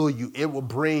heal you. It will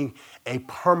bring a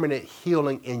permanent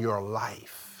healing in your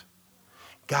life.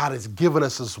 God has given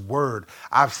us his word.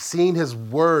 I've seen his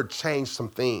word change some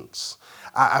things.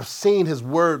 I've seen his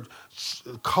word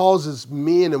causes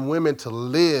men and women to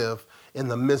live in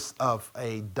the midst of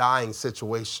a dying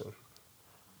situation.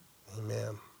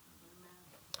 Amen.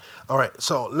 All right,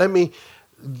 so let me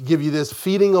give you this.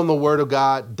 Feeding on the word of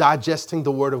God, digesting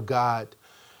the word of God.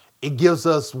 It gives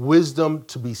us wisdom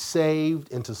to be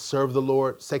saved and to serve the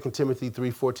Lord. 2 Timothy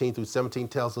 3:14 through 17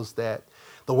 tells us that.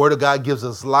 The word of God gives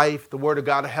us life. The word of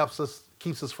God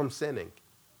keeps us from sinning.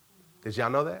 Did y'all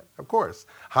know that? Of course.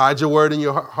 Hide your word in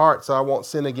your heart so I won't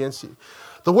sin against you.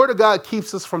 The word of God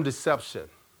keeps us from deception,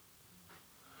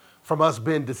 from us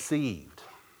being deceived.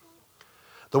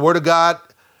 The word of God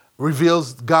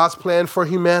reveals God's plan for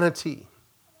humanity.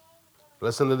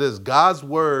 Listen to this. God's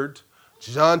word,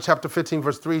 John chapter 15,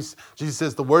 verse 3, Jesus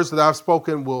says, the words that I've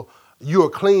spoken you are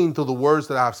clean through the words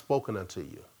that I've spoken unto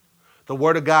you. The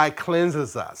word of God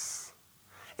cleanses us.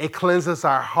 It cleanses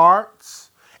our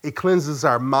hearts. It cleanses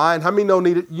our mind. How many know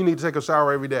you need to take a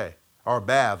shower every day or a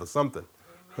bath or something?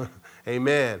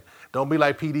 Amen. Don't be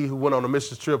like PD who went on a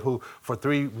mission trip who for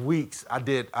 3 weeks I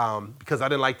did, because I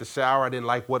didn't like the shower. I didn't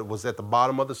like what was at the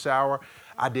bottom of the shower.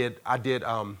 I did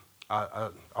a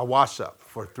wash up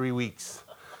for 3 weeks.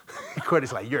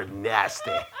 Courtney's like, you're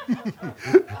nasty.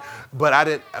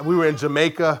 But we were in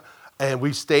Jamaica and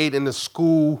we stayed in the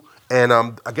school. And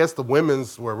I guess the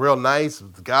women's were real nice.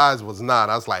 The guys was not.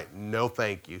 I was like, no,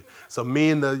 thank you. So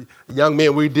me and the young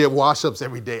men, we did wash-ups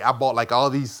every day. I bought like all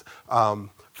these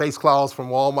face cloths from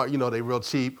Walmart. They real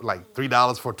cheap, like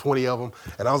 $3 for 20 of them.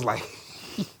 And I was like,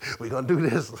 we're going to do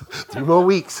this 3 more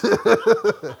weeks.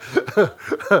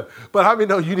 But how many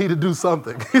know you need to do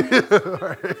something?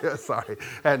 Sorry,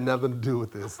 had nothing to do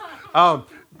with this.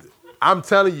 I'm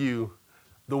telling you,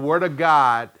 the word of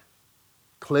God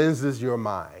cleanses your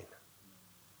mind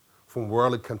from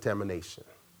worldly contamination.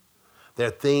 There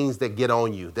are things that get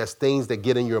on you. There's things that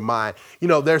get in your mind.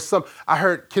 I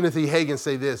heard Kenneth E. Hagin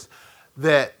say this,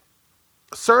 that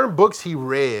certain books he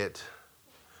read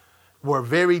were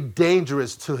very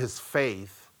dangerous to his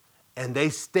faith, and they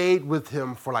stayed with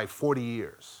him for like 40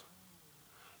 years.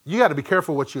 You got to be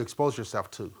careful what you expose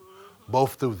yourself to,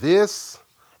 both through this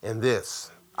and this.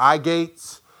 Eye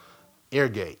gates, ear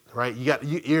gate, right? You got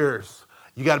your ears.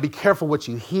 You got to be careful what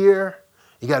you hear.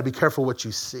 You got to be careful what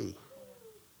you see.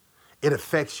 It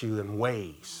affects you in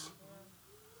ways.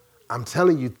 I'm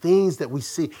telling you, things that we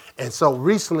see. And so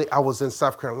recently I was in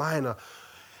South Carolina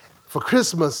for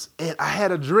Christmas, and I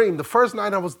had a dream. The first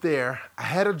night I was there, I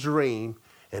had a dream,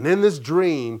 and in this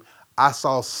dream, I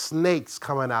saw snakes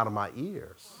coming out of my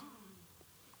ears,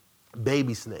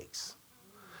 baby snakes.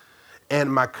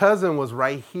 And my cousin was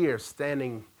right here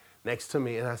standing next to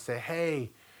me, and I said, hey,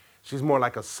 she's more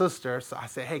like a sister. So I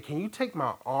said, hey, can you take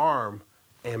my arm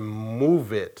and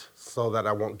move it so that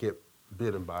I won't get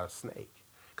bitten by a snake?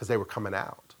 Because they were coming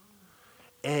out.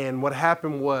 And what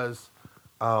happened was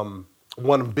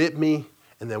one bit me,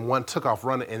 and then one took off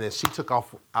running, and then she took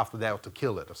off after that to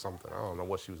kill it or something. I don't know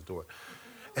what she was doing.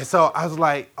 And so I was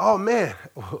like, oh, man.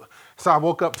 So I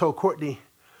woke up, told Courtney,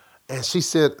 and she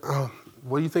said,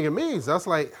 what do you think it means? I was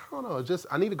like, I don't know,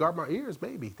 I need to guard my ears,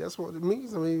 maybe. That's what it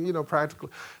means. I mean, practically.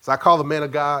 So I called the man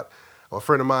of God, a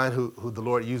friend of mine who the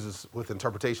Lord uses with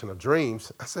interpretation of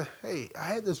dreams. I said, hey, I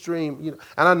had this dream,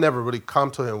 and I never really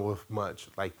come to him with much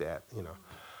like that, And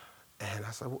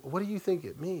I said, what do you think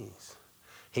it means?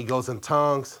 He goes in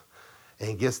tongues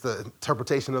and gets the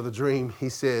interpretation of the dream. He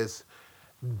says,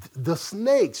 the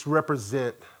snakes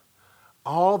represent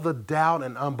all the doubt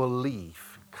and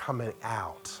unbelief coming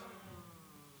out.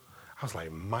 I was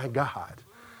like, my God.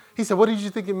 He said, what did you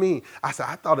think it mean? I said,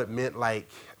 I thought it meant like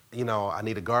I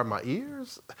need to guard my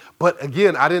ears. But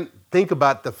again, I didn't think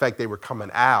about the fact they were coming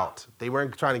out. They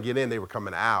weren't trying to get in, they were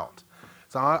coming out.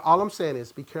 So all I'm saying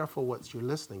is be careful what you're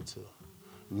listening to.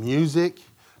 Music,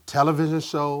 television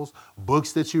shows,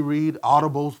 books that you read,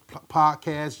 Audibles,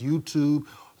 podcasts, YouTube,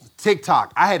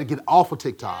 TikTok. I had to get off of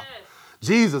TikTok. Yes.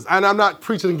 Jesus, and I'm not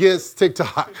preaching against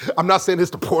TikTok. I'm not saying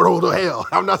it's the portal to hell.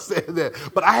 I'm not saying that.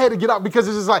 But I had to get out because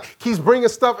it's just like, keeps bringing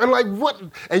stuff and like, what?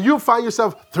 And you'll find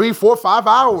yourself 3, 4, 5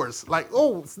 hours. Like,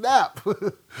 oh, snap.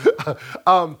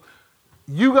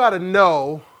 You got to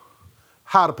know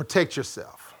how to protect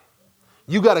yourself.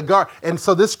 You got to guard. And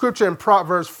so this scripture in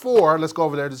Proverbs 4, let's go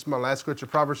over there. This is my last scripture,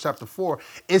 Proverbs chapter 4.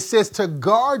 It says to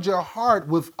guard your heart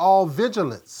with all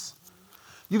vigilance.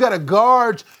 You got to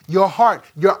guard your heart.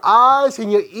 Your eyes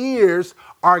and your ears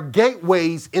are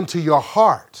gateways into your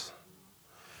heart.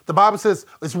 The Bible says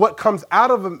it's what comes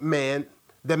out of a man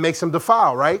that makes him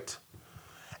defile, right?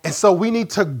 And so we need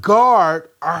to guard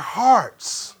our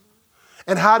hearts.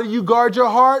 And how do you guard your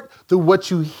heart? Through what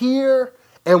you hear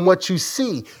and what you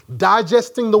see.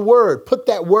 Digesting the word. Put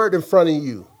that word in front of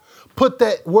you. Put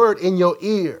that word in your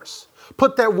ears.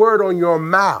 Put that word on your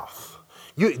mouth.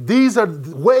 These are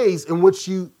ways in which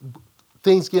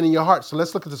things get in your heart. So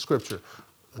let's look at the scripture.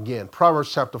 Again,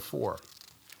 Proverbs chapter 4.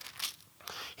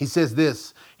 He says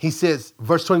this. He says,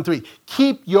 verse 23,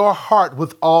 keep your heart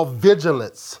with all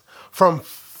vigilance. From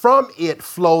it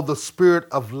flow the spirit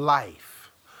of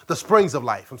life. The springs of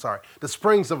life. The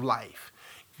springs of life.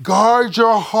 Guard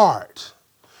your heart.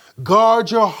 Guard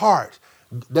your heart.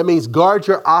 That means guard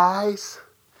your eyes,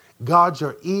 guard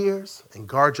your ears, and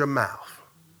guard your mouth.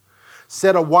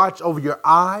 Set a watch over your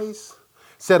eyes.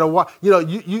 Set a watch.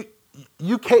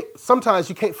 You can't, sometimes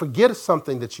you can't forget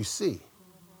something that you see.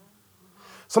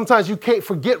 Sometimes you can't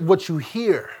forget what you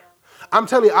hear. I'm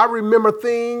telling you, I remember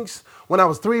things when I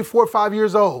was 3, 4, 5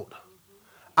 years old.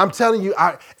 I'm telling you,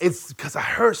 it's because I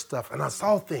heard stuff and I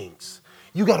saw things.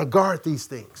 You got to guard these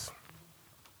things.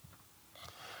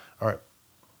 All right.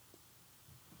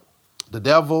 The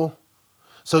devil.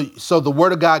 So the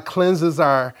word of God cleanses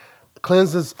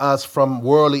us from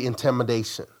worldly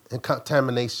intimidation and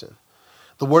contamination.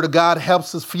 The word of God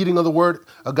helps us, feeding of the word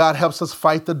of God helps us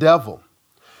fight the devil.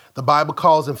 The Bible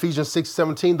calls in Ephesians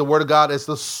 6:17, the word of God is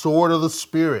the sword of the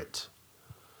spirit.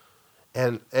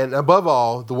 And above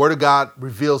all, the word of God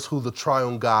reveals who the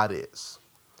triune God is.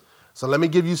 So let me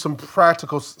give you some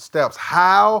practical steps.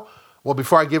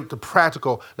 Before I give it to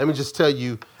practical, let me just tell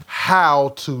you how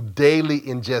to daily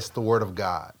ingest the word of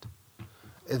God.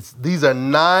 These are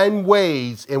 9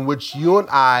 ways in which you and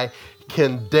I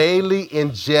can daily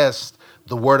ingest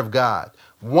the word of God.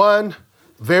 1,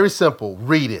 very simple,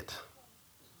 read it.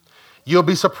 You'll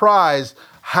be surprised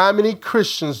how many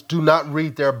Christians do not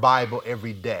read their Bible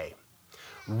every day.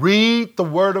 Read the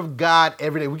word of God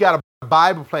every day. We got a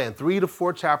Bible plan, 3 to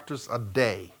 4 chapters a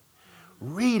day.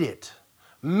 Read it.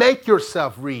 Make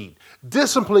yourself read.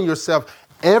 Discipline yourself.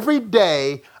 Every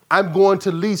day, I'm going to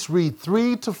at least read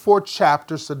 3 to 4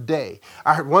 chapters a day.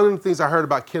 One of the things I heard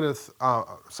about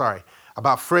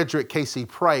about Frederick K.C.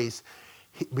 Price,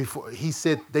 they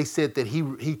said that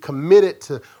he committed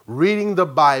to reading the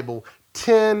Bible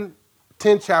 10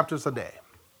 chapters a day.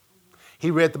 He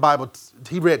read the Bible,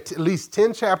 he read at least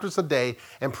 10 chapters a day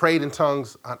and prayed in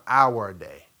tongues an hour a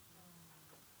day.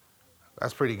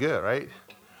 That's pretty good, right?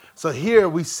 So here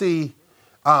we see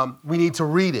we need to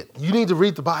read it. You need to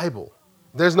read the Bible.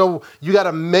 You got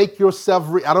to make yourself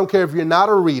read. I don't care if you're not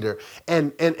a reader.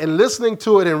 And listening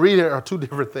to it and reading it are 2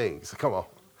 different things. Come on.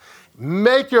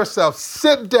 Make yourself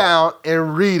sit down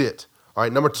and read it. All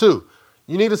right, number 2,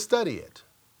 you need to study it.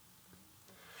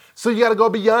 So you got to go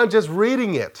beyond just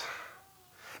reading it.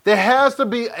 You have to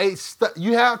be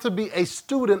a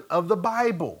student of the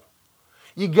Bible.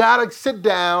 You got to sit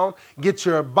down, get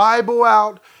your Bible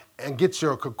out, and get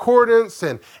your concordance,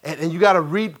 and you got to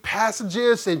read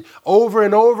passages and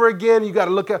over again. You got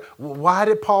to look at, why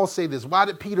did Paul say this? Why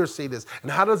did Peter say this? And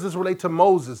how does this relate to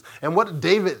Moses? And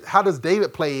how does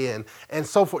David play in? And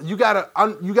so forth. You got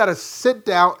to sit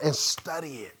down and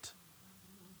study it.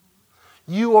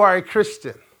 You are a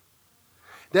Christian.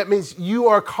 That means you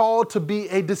are called to be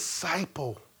a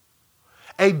disciple,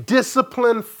 a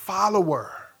disciplined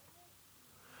follower.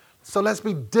 So let's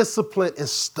be disciplined in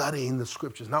studying the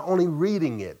scriptures, not only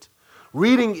reading it.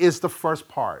 Reading is the first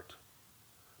part,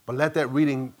 but let that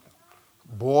reading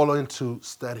boil into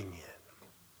studying it.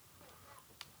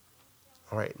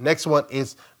 All right, next one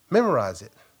is memorize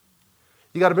it.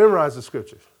 You got to memorize the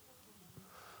scriptures.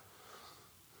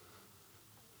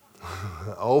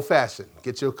 Old fashioned.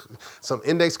 Get some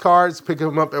index cards, pick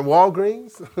them up at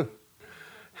Walgreens,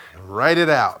 write it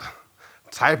out.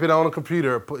 type it on a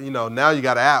computer. Now you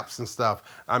got apps and stuff.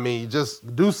 I mean,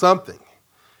 just do something.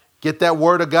 Get that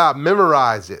word of God,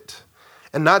 memorize it.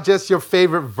 And not just your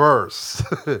favorite verse.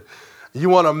 You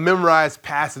want to memorize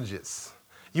passages.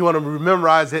 You want to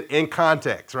memorize it in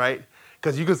context, right?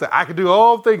 Because you can say, I can do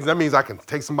all things. That means I can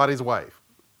take somebody's wife.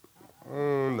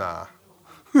 Nah.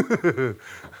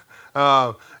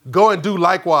 Go and do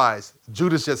likewise.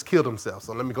 Judas just killed himself,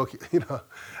 so let me go.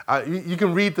 You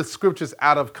can read the scriptures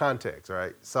out of context,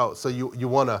 right? So you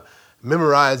want to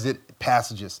memorize it,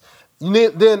 passages.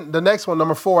 Then the next one,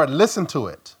 number 4, listen to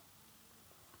it.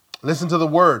 Listen to the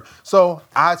word. So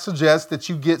I suggest that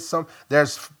you get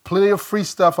there's plenty of free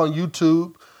stuff on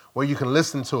YouTube where you can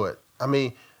listen to it. I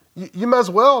mean, you might as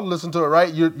well listen to it,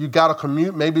 right? You got to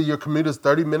commute. Maybe your commute is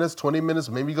 30 minutes, 20 minutes.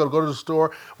 Maybe you got to go to the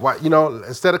store.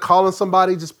 Instead of calling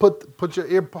somebody, just put your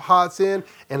ear pods in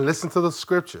and listen to the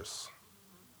scriptures.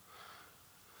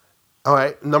 All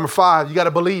right. Number 5, you got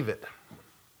to believe it.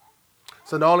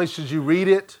 So not only should you read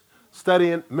it, study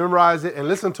it, memorize it, and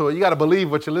listen to it, you got to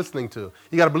believe what you're listening to.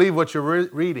 You got to believe what you're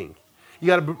reading. You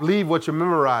got to believe what you're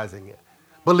memorizing it.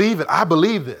 Believe it. I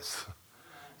believe this.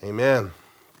 Amen.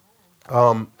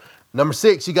 Number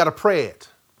 6, you got to pray it.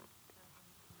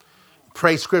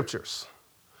 Pray scriptures.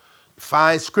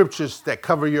 Find scriptures that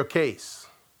cover your case.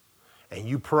 And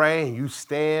you pray and you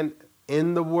stand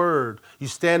in the word. You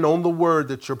stand on the word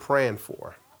that you're praying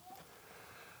for.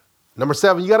 Number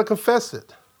 7, you got to confess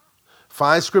it.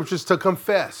 Find scriptures to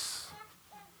confess.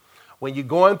 When you're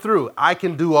going through, I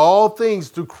can do all things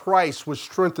through Christ, which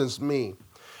strengthens me.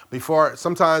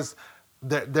 Sometimes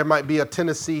there might be a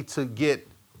tendency to get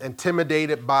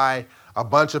intimidated by a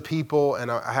bunch of people,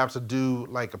 and I have to do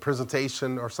like a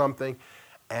presentation or something,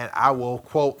 and I will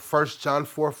quote 1 John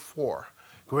 4:4.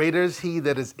 Greater is he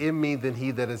that is in me than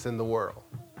he that is in the world.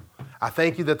 I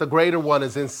thank you that the greater one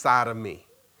is inside of me.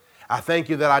 I thank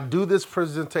you that I do this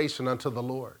presentation unto the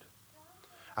Lord.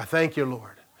 I thank you,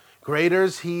 Lord. Greater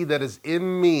is he that is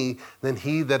in me than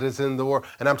he that is in the world.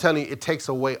 And I'm telling you, it takes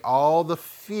away all the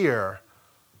fear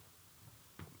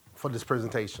for this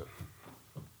presentation.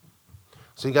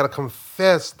 So you got to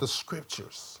confess the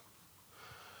scriptures.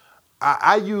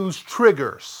 I use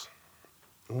triggers.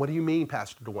 What do you mean,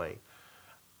 Pastor Dwayne?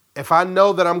 If I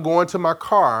know that I'm going to my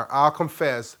car, I'll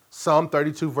confess Psalm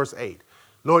 32, verse 8.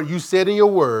 Lord, you said in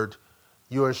your word,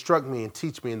 you instruct me and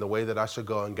teach me in the way that I should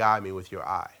go and guide me with your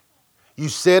eye. You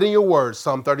said in your word,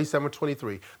 Psalm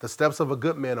 37:23, the steps of a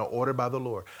good man are ordered by the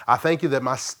Lord. I thank you that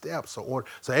my steps are ordered.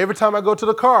 So every time I go to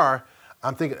the car,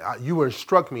 I'm thinking, you will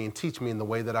instruct me and teach me in the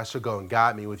way that I should go and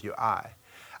guide me with your eye.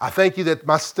 I thank you that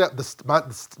my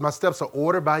steps are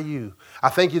ordered by you. I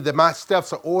thank you that my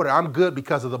steps are ordered. I'm good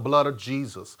because of the blood of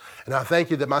Jesus. And I thank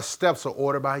you that my steps are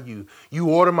ordered by you. You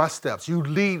order my steps. You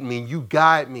lead me. You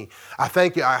guide me. I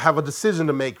thank you. I have a decision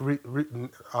to make.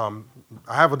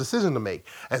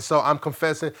 And so I'm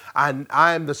confessing. I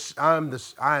am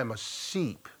a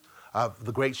sheep of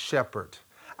the great shepherd.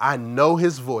 I know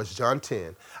his voice, John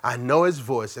 10. I know his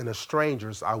voice, and the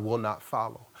strangers I will not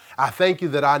follow. I thank you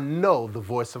that I know the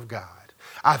voice of God.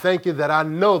 I thank you that I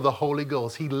know the Holy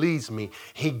Ghost. He leads me.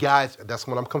 He guides. That's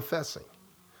what I'm confessing.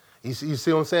 You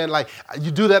see what I'm saying? Like,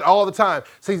 you do that all the time.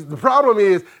 See, the problem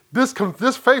is this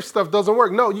faith stuff doesn't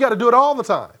work. No, you got to do it all the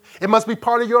time. It must be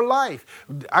part of your life.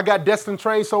 I got Destin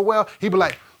trained so well. He'd be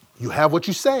like, you have what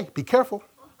you say. Be careful.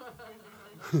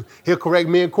 He'll correct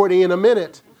me and Courtney in a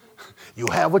minute. You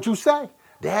have what you say.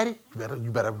 Daddy, you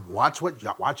better watch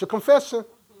your confession.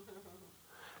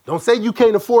 Don't say you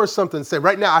can't afford something. Say,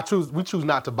 right now, we choose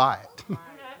not to buy it.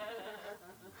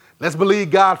 Let's believe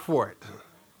God for it.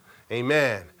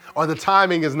 Amen. Or the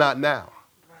timing is not now.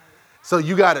 So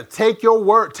you got to take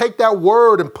that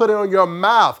word and put it on your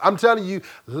mouth. I'm telling you,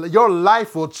 your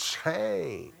life will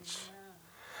change.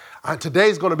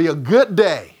 Today's going to be a good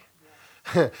day.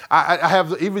 I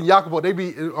have even Jacopo, they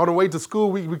be on the way to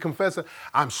school, we confess it.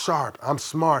 I'm sharp, I'm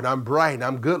smart, I'm bright,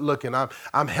 I'm good looking,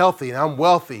 I'm healthy, and I'm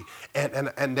wealthy.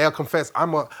 And they'll confess,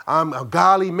 I'm a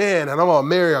godly man, and I'm going to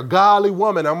marry a godly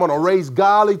woman, I'm going to raise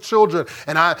godly children,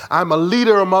 and I'm a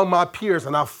leader among my peers,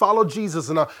 and I follow Jesus.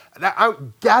 And I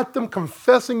got them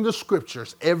confessing the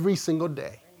scriptures every single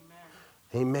day.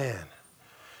 Amen.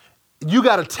 You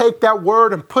got to take that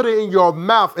word and put it in your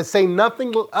mouth and say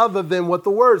nothing other than what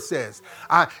the word says.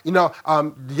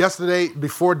 Yesterday,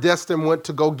 before Destin went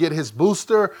to go get his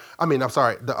booster,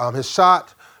 his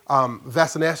shot,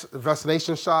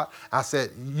 vaccination shot, I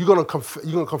said, you're gonna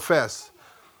confess.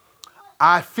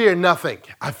 I fear nothing.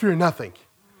 I fear nothing.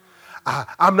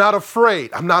 I'm not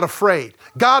afraid. I'm not afraid.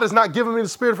 God has not given me the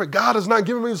spirit of fear. God has not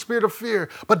given me the spirit of fear.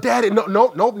 But Daddy,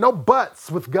 no buts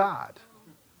with God.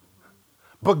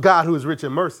 but God who is rich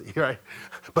in mercy, right?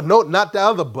 But no, not the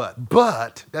other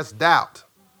but that's doubt.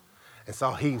 And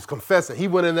so he was confessing. He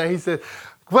went in there, he said,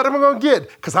 what am I going to get?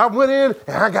 Because I went in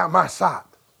and I got my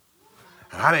shot.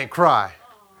 And I didn't cry.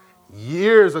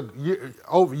 Years and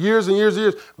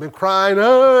years, been crying,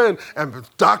 and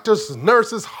doctors,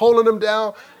 nurses holding them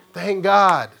down. Thank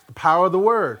God, the power of the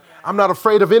word. I'm not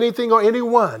afraid of anything or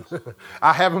anyone.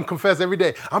 I have him confess every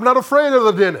day. I'm not afraid of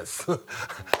the dentist.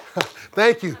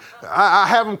 Thank you. I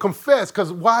have them confess,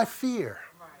 because why fear?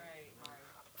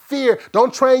 Fear.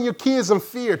 Don't train your kids in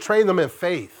fear. Train them in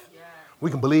faith. We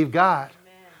can believe God.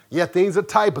 Yeah, things are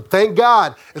tight, but thank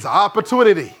God it's an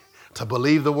opportunity to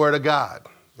believe the word of God.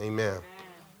 Amen.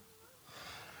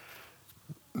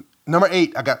 Number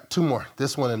 8, I got 2 more.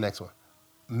 This one and the next one.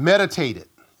 Meditate it.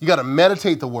 You got to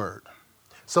meditate the word.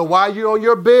 So while you're on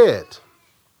your bed,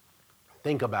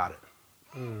 think about it.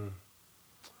 Thank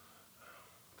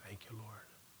you, Lord.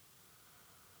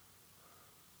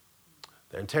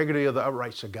 The integrity of the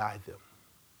upright shall guide them.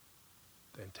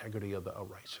 The integrity of the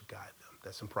upright shall guide them.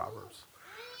 That's in Proverbs.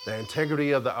 The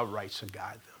integrity of the upright shall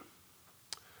guide them.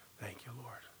 Thank you,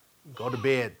 Lord. Go to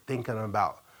bed thinking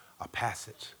about a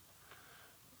passage.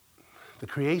 The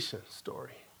creation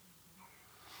story.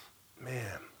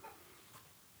 Man.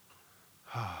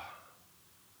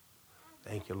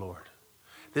 Thank you, Lord.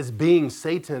 This being,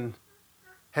 Satan,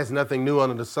 has nothing new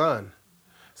under the sun.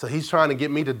 So he's trying to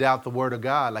get me to doubt the word of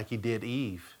God like he did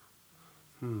Eve.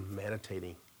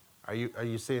 Meditating. Are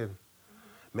you seeing?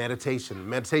 Meditation.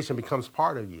 Meditation becomes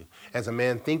part of you. As a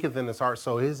man thinketh in his heart,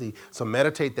 so is he. So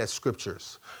meditate that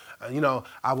scriptures.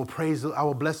 I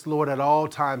will bless the Lord at all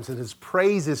times, and his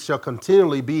praises shall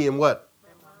continually be in what?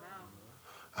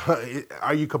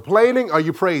 Are you complaining? Or are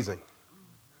you praising?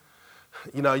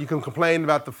 You can complain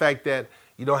about the fact that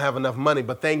you don't have enough money,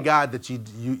 but thank God that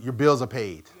your bills are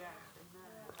paid.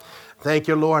 Thank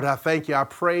you, Lord. I thank you. I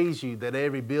praise you that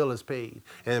every bill is paid.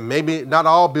 And maybe not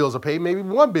all bills are paid. Maybe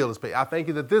one bill is paid. I thank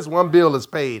you that this one bill is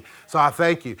paid. So I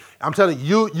thank you. I'm telling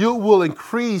you, you will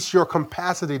increase your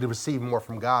capacity to receive more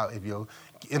from God if you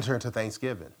enter into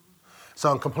Thanksgiving.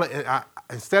 So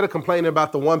instead of complaining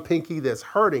about the one pinky that's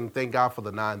hurting, thank God for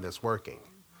the 9 that's working.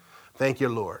 Thank you,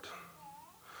 Lord.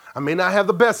 I may not have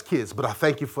the best kids, but I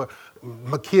thank you for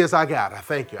my kids I got. I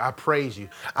thank you. I praise you.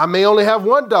 I may only have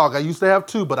 1 dog. I used to have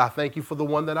 2, but I thank you for the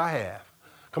one that I have.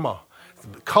 Come on.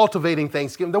 Cultivating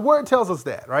Thanksgiving. The word tells us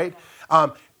that, right?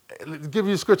 Give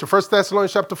you a scripture. 1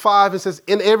 Thessalonians chapter 5, it says,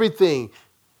 in everything,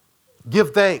 give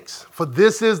thanks, for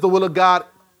this is the will of God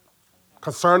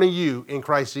concerning you in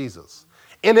Christ Jesus.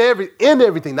 In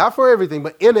everything, not for everything,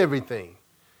 but in everything.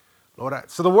 Lord,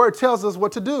 so the word tells us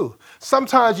what to do.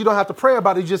 Sometimes you don't have to pray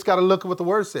about it. You just got to look at what the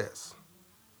word says.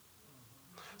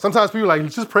 Sometimes people are like,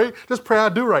 just pray I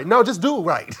do right. No, just do it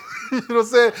right. You know what I'm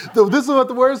saying? This is what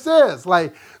the word says.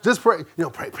 Like, just pray,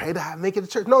 pray to make it to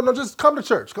church. No, just come to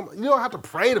church. Come on. You don't have to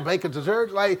pray to make it to church.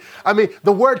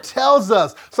 The word tells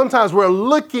us sometimes we're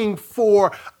looking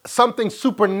for something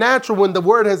supernatural when the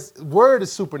word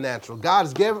is supernatural. God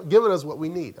has given us what we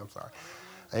need. I'm sorry.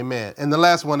 Amen. And the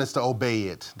last one is to obey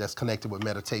it. That's connected with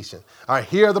meditation. All right,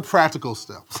 here are the practical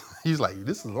steps. He's like,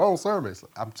 this is a long sermon.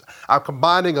 I'm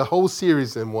combining a whole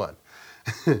series in one.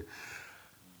 You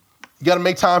got to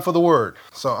make time for the word.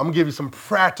 So I'm going to give you some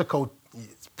practical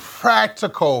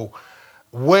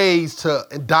ways to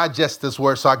digest this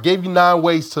word. So I gave you 9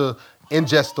 ways to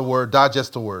ingest the word,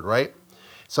 digest the word, right?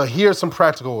 So here's some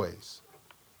practical ways.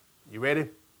 You ready?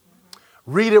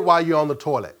 Read it while you're on the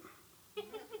toilet.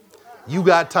 You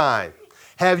got time.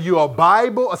 Have you a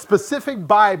Bible, a specific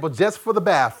Bible just for the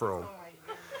bathroom,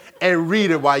 and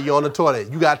read it while you're on the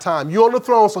toilet. You got time. You're on the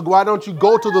throne, so why don't you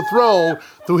go to the throne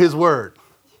through his word?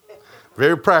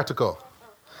 Very practical.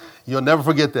 You'll never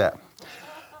forget that.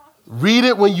 Read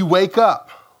it when you wake up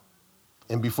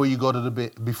and before you go to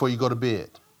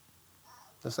bed.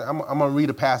 Let's say I'm going to read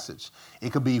a passage.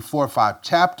 It could be 4 or 5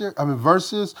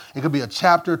 verses. It could be a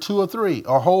chapter, 2 or 3,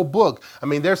 or a whole book.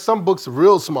 There's some books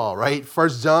real small, right? 1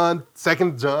 John,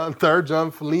 2 John, 3 John,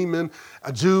 Philemon,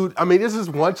 Jude. This is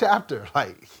one chapter. All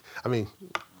right.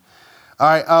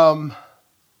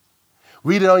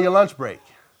 Read it on your lunch break.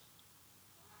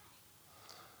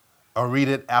 Or read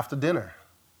it after dinner.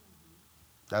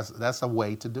 That's a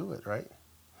way to do it, right?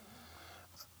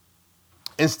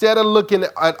 Instead of looking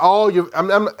at all your,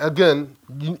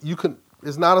 you can.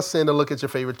 It's not a sin to look at your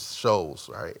favorite shows,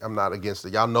 right? I'm not against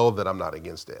it. Y'all know that I'm not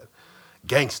against that.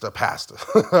 Gangster pastor,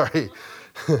 all right?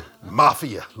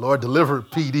 Mafia, Lord deliver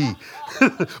PD.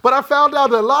 But I found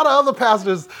out that a lot of other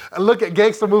pastors look at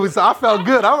gangster movies, so I felt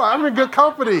good. I'm in good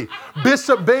company.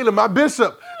 Bishop Bailey, my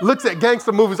bishop, looks at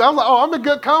gangster movies. I was like, oh, I'm in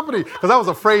good company. Because I was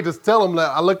afraid to tell him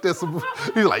that I looked at some,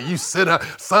 he's like, you sinner,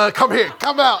 son, come here,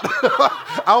 come out.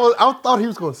 I thought he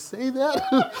was going to say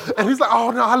that. And he's like,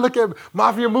 oh, no, I look at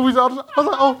mafia movies all the time. I was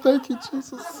like, oh, thank you,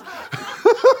 Jesus.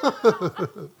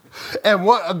 And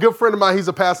a good friend of mine, he's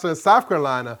a pastor in South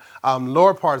Carolina,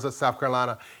 lower parts of South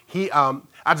Carolina.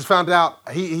 I just found out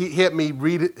he had me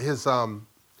read his do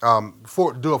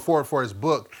a forward for his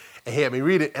book, and he had me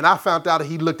read it. And I found out that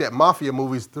he looked at mafia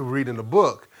movies through reading the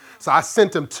book. So I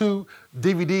sent him 2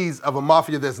 DVDs of a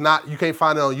mafia you can't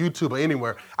find it on YouTube or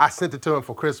anywhere. I sent it to him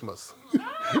for Christmas. So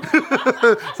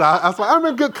I was like, I'm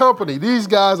in good company. These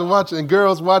guys are watching,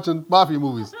 girls watching mafia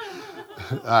movies.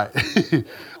 All right.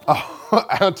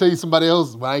 I'll tell you somebody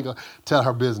else, but I ain't going to tell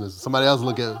her business. Somebody else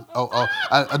look at,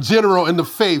 a general in the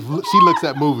faith, she looks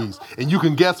at movies, and you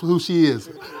can guess who she is.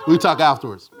 We talk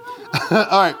afterwards. All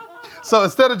right. So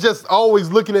instead of just always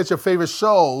looking at your favorite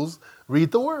shows,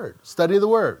 read the Word, study the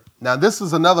Word. Now, this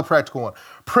is another practical one.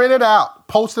 Print it out,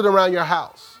 post it around your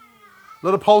house.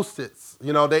 Little Post-its,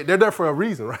 they're there for a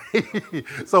reason, right?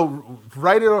 So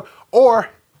write it on, or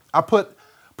I put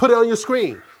it on your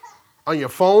screen. On your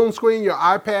phone screen, your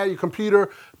iPad, your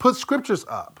computer, put scriptures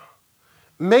up.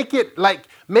 Make it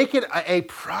a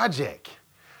project.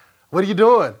 What are you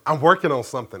doing? I'm working on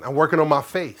something. I'm working on my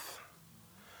faith.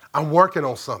 I'm working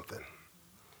on something.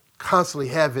 Constantly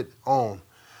have it on.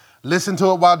 Listen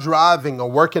to it while driving or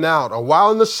working out or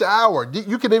while in the shower.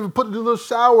 You can even put it in a little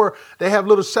shower. They have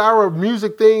little shower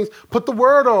music things. Put the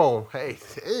Word on. Hey,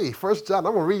 1 John.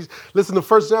 I'm going to listen to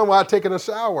 1 John while I'm taking a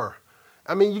shower.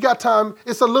 I mean, you got time.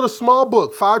 It's a little small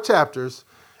book, 5 chapters.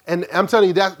 And I'm telling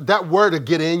you, that word will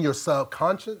get in your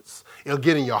subconscious. It'll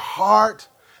get in your heart.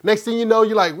 Next thing you know,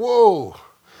 you're like, whoa.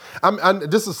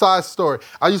 This is a side story.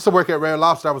 I used to work at Red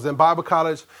Lobster. I was in Bible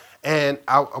college, and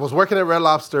I was working at Red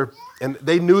Lobster, and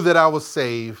they knew that I was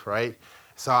saved, right?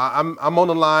 So I'm on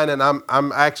the line, and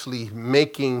I'm actually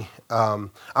making,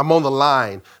 I'm on the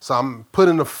line. So I'm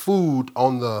putting the food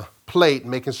on the plate,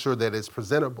 making sure that it's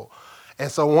presentable. And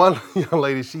so one young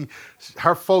lady,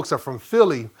 her folks are from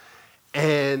Philly,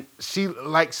 and she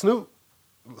liked Snoop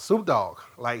Dogg.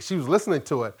 Like, she was listening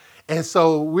to it. And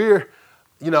so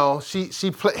she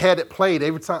had it played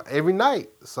every night.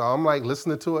 So I'm like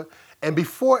listening to it. And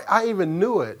before I even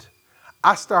knew it,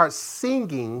 I started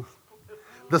singing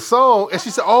the song. And she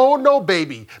said, oh, no,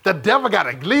 baby, the devil got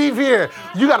to leave here.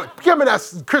 You got to give me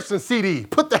that Christian CD.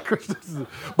 Put that Christian CD.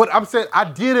 But I'm saying I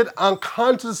did it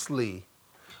unconsciously,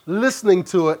 listening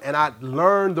to it, and I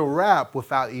learned the rap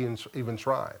without even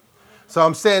trying. So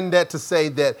I'm saying that to say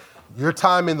that your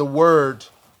time in the Word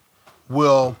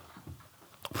will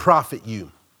profit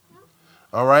you.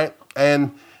 All right?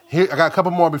 And here, I got a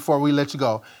couple more before we let you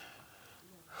go.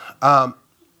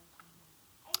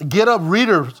 Get a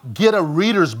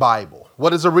reader's Bible.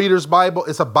 What is a reader's Bible?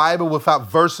 It's a Bible without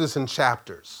verses and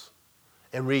chapters.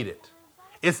 And read it.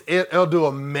 It'll do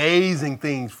amazing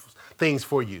things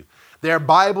for you. There are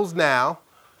Bibles now,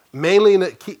 mainly in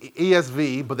the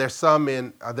ESV, but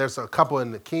there's a couple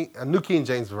in the New King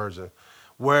James Version,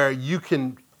 where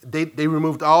they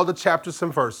removed all the chapters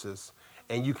and verses,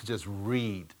 and you can just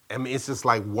read. I mean, it's just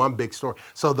like one big story.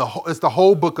 So it's the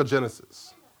whole book of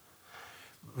Genesis.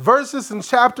 Verses and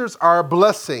chapters are a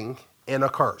blessing and a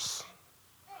curse,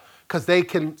 because they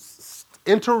can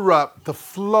interrupt the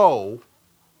flow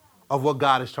of what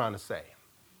God is trying to say.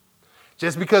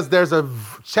 Just because there's a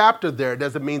chapter there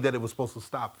doesn't mean that it was supposed to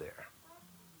stop there.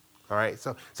 All right,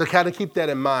 so kind of keep that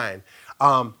in mind.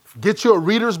 Get you a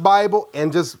reader's Bible,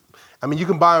 and you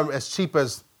can buy them as cheap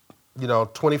as,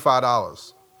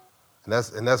 $25,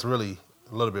 and that's really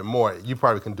a little bit more. You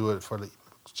probably can do it for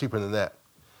cheaper than that.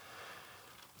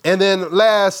 And then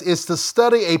last is to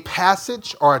study a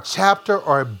passage or a chapter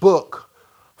or a book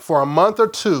for a month or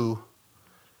 2,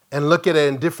 and look at it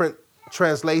in different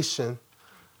translation,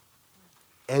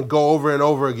 and go over and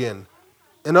over again.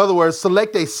 In other words,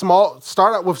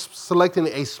 start out with selecting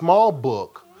a small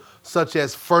book, such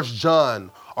as 1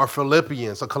 John or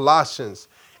Philippians or Colossians,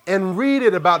 and read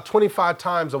it about 25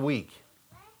 times a week.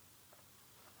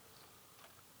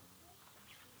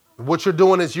 What you're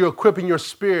doing is you're equipping your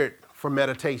spirit for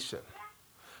meditation.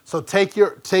 So take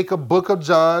a book of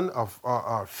John or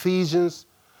Ephesians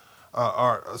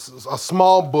or a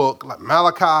small book like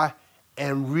Malachi,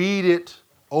 and read it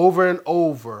over and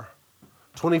over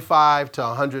 25 to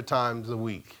 100 times a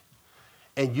week.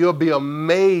 And you'll be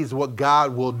amazed what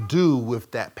God will do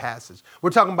with that passage. We're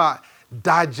talking about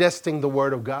digesting the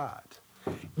Word of God.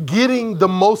 getting the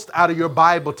most out of your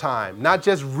Bible time, not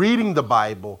just reading the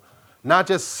Bible, not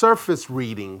just surface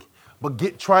reading,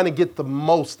 but trying to get the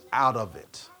most out of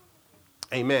it.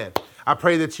 Amen. I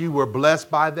pray that you were blessed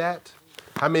by that.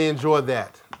 How many enjoyed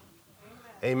that?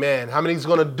 Amen. How many is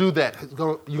going to do that?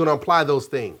 You're going to apply those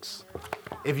things.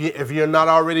 If you're not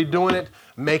already doing it,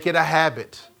 make it a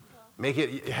habit. Make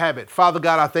it a habit. Father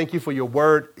God, I thank you for your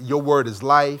word. Your word is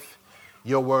life.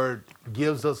 Your word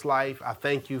gives us life. I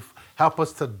thank you. Help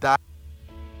us to die.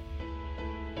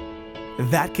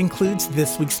 That concludes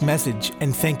this week's message,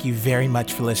 and thank you very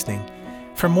much for listening.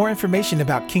 For more information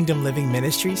about Kingdom Living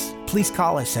Ministries, please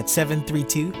call us at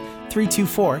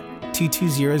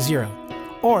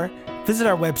 732-324-2200 or visit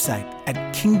our website at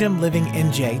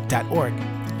kingdomlivingnj.org.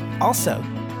 Also,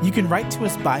 you can write to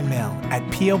us by mail at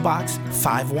P.O. Box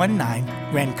 519,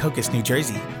 Rancocas, New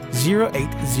Jersey,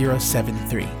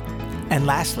 08073. And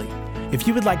lastly, if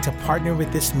you would like to partner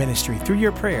with this ministry through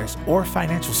your prayers or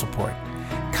financial support,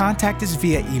 contact us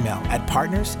via email at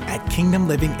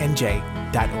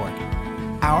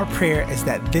partners@kingdomlivingnj.org. Our prayer is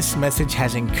that this message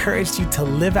has encouraged you to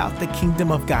live out the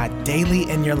kingdom of God daily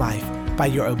in your life by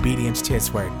your obedience to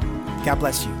His word. God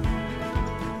bless you.